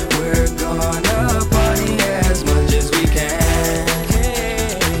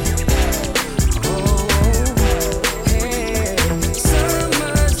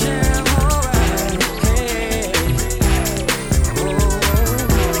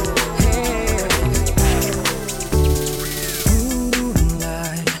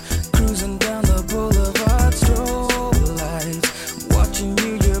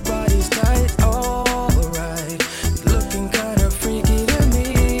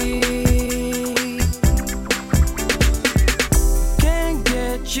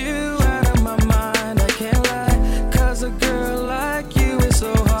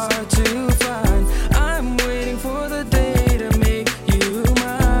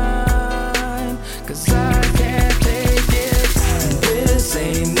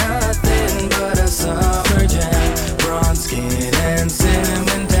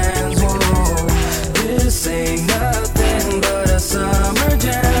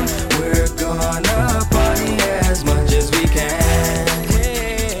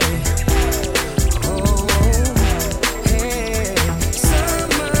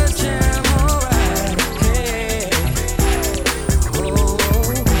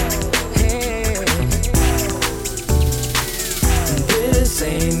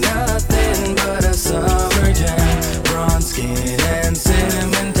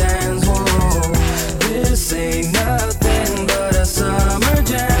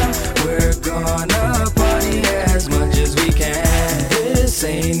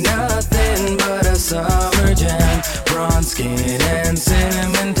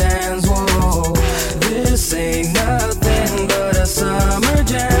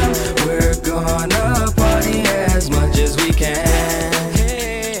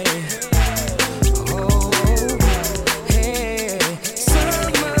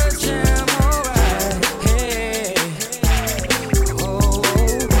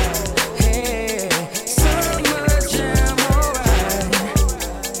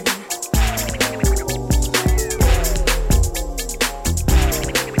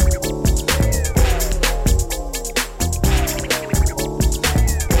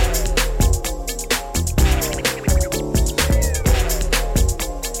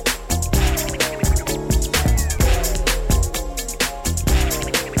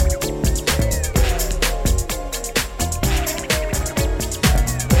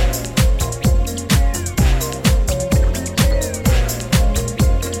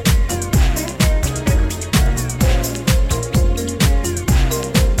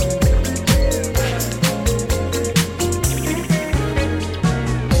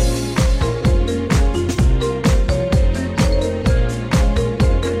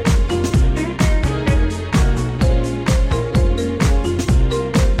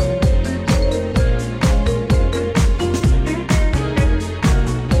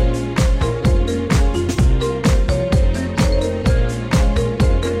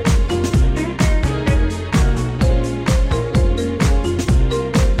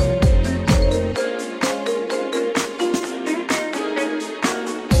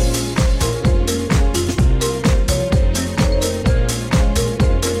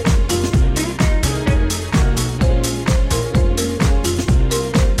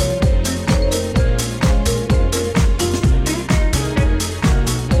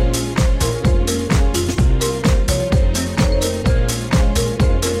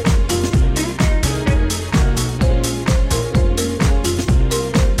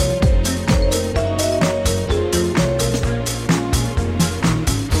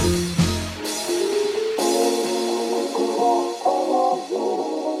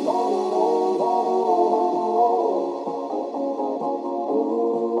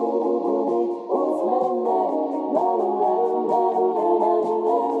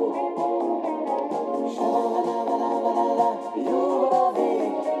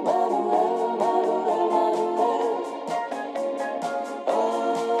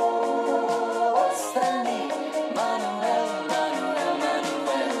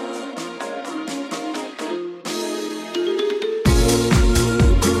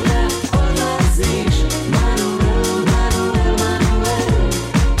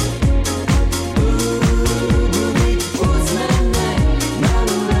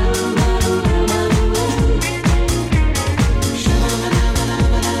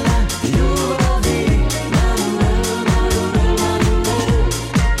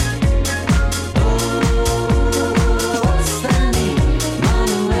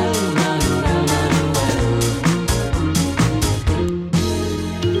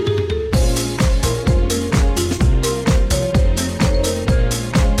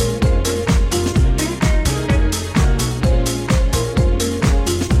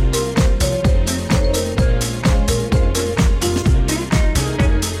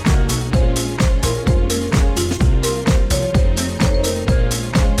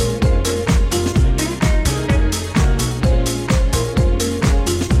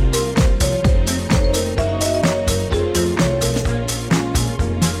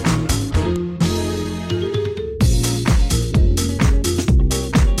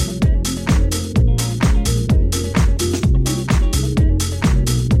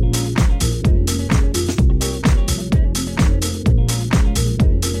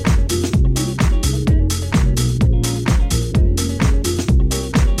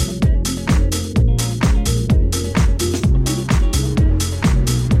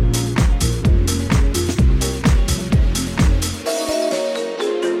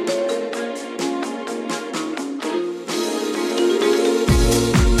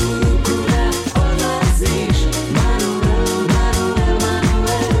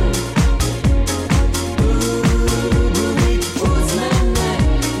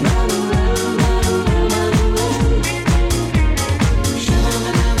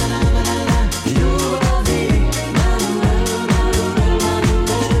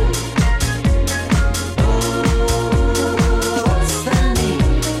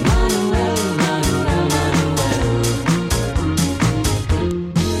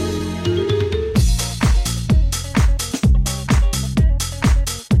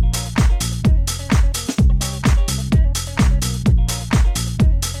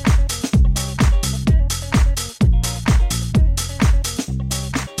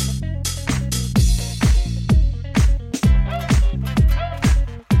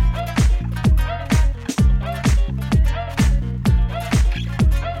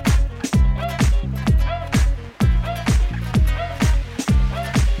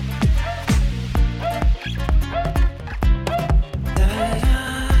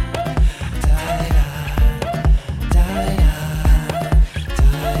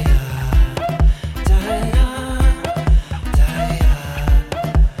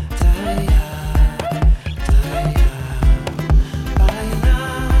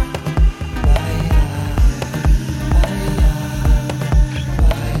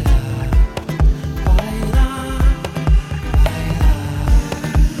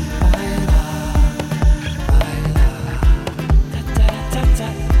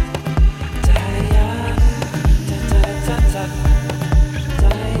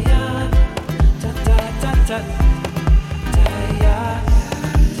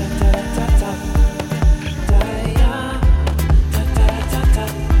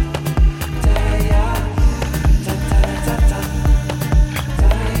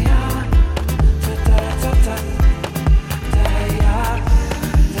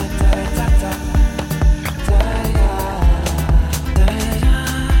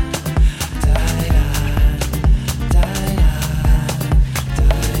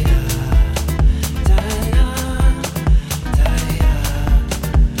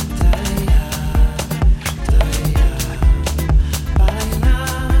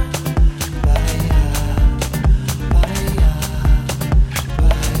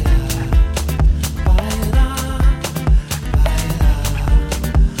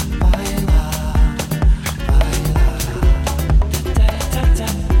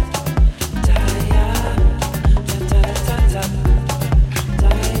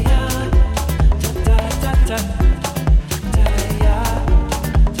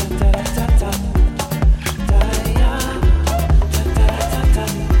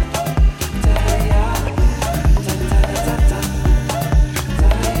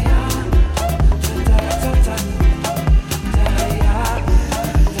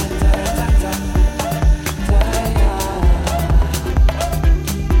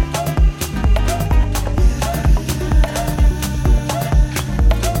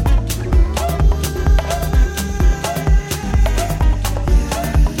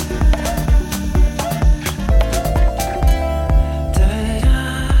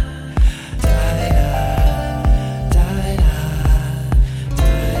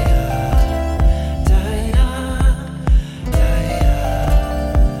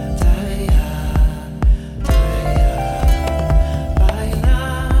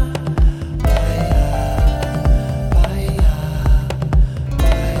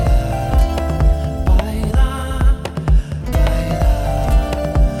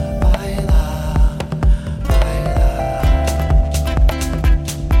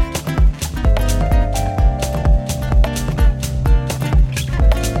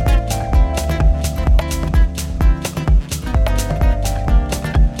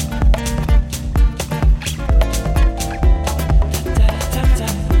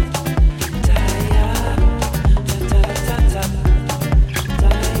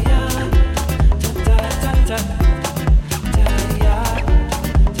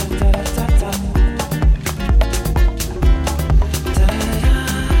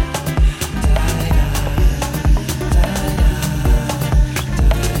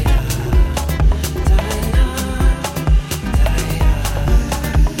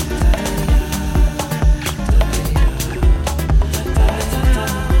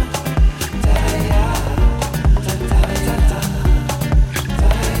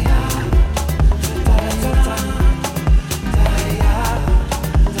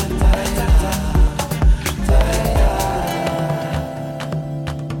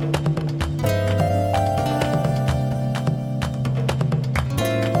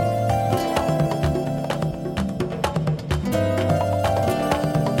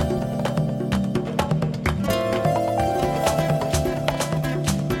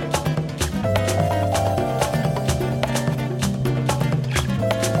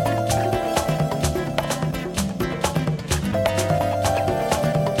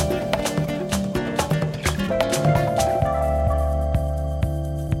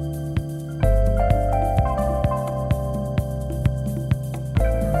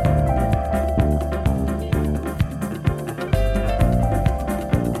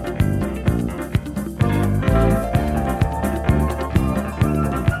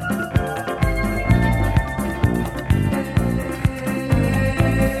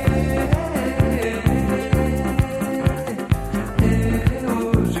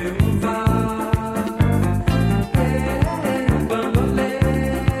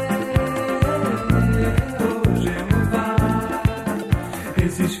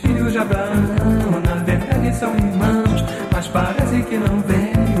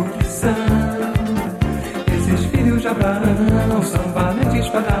Abraão são valentes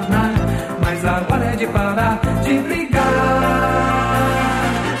pra danar, mas agora é de parar de brigar.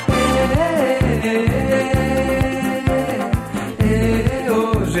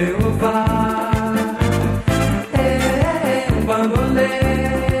 Oh Jeová, bandoleiro,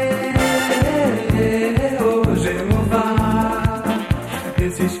 oh Jeová.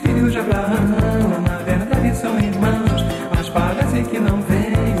 Esses filhos de Abraão na verdade são irmãos, mas parece que não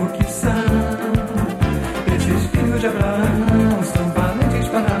veem o que são. Esses filhos de Abraão são valentes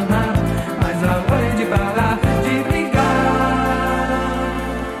para danar, mas agora é de parar de brigar.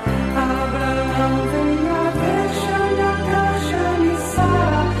 Abraão, venha ver, chame Agar, chame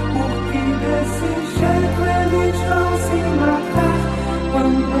Sara, porque desse jeito eles vão se matar.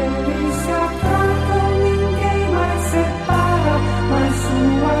 Quando eles se atracam, ninguém mais separa, mas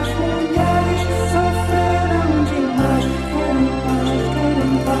suas mulheres sofrerão demais. Querem paz,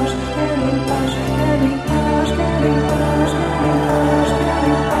 querem paz, querem paz, querem paz, querem paz,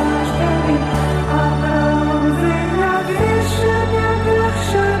 querem paz, querem paz. Abraão, venha ver, chame Agar,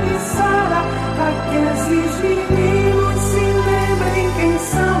 chame Sara, pra que esses meninos se lembrem quem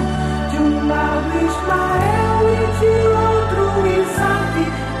são. De um lado Ismael e de outro Isaac,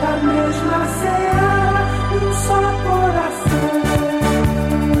 da mesma seara, um só coração.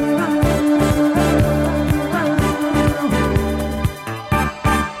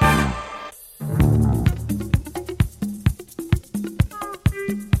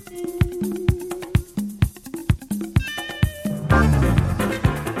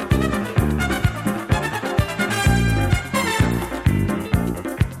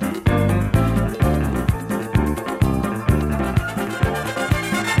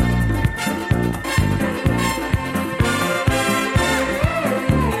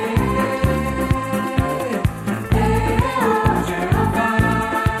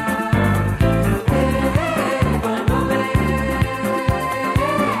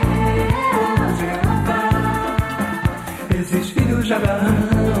 Esses filhos de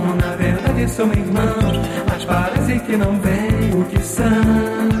Abraão na verdade são irmãos, mas parece que não veem o que são.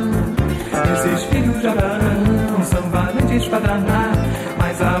 Esses filhos de Abraão são valentes pra danar,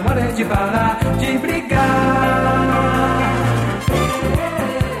 mas agora é de parar de brigar.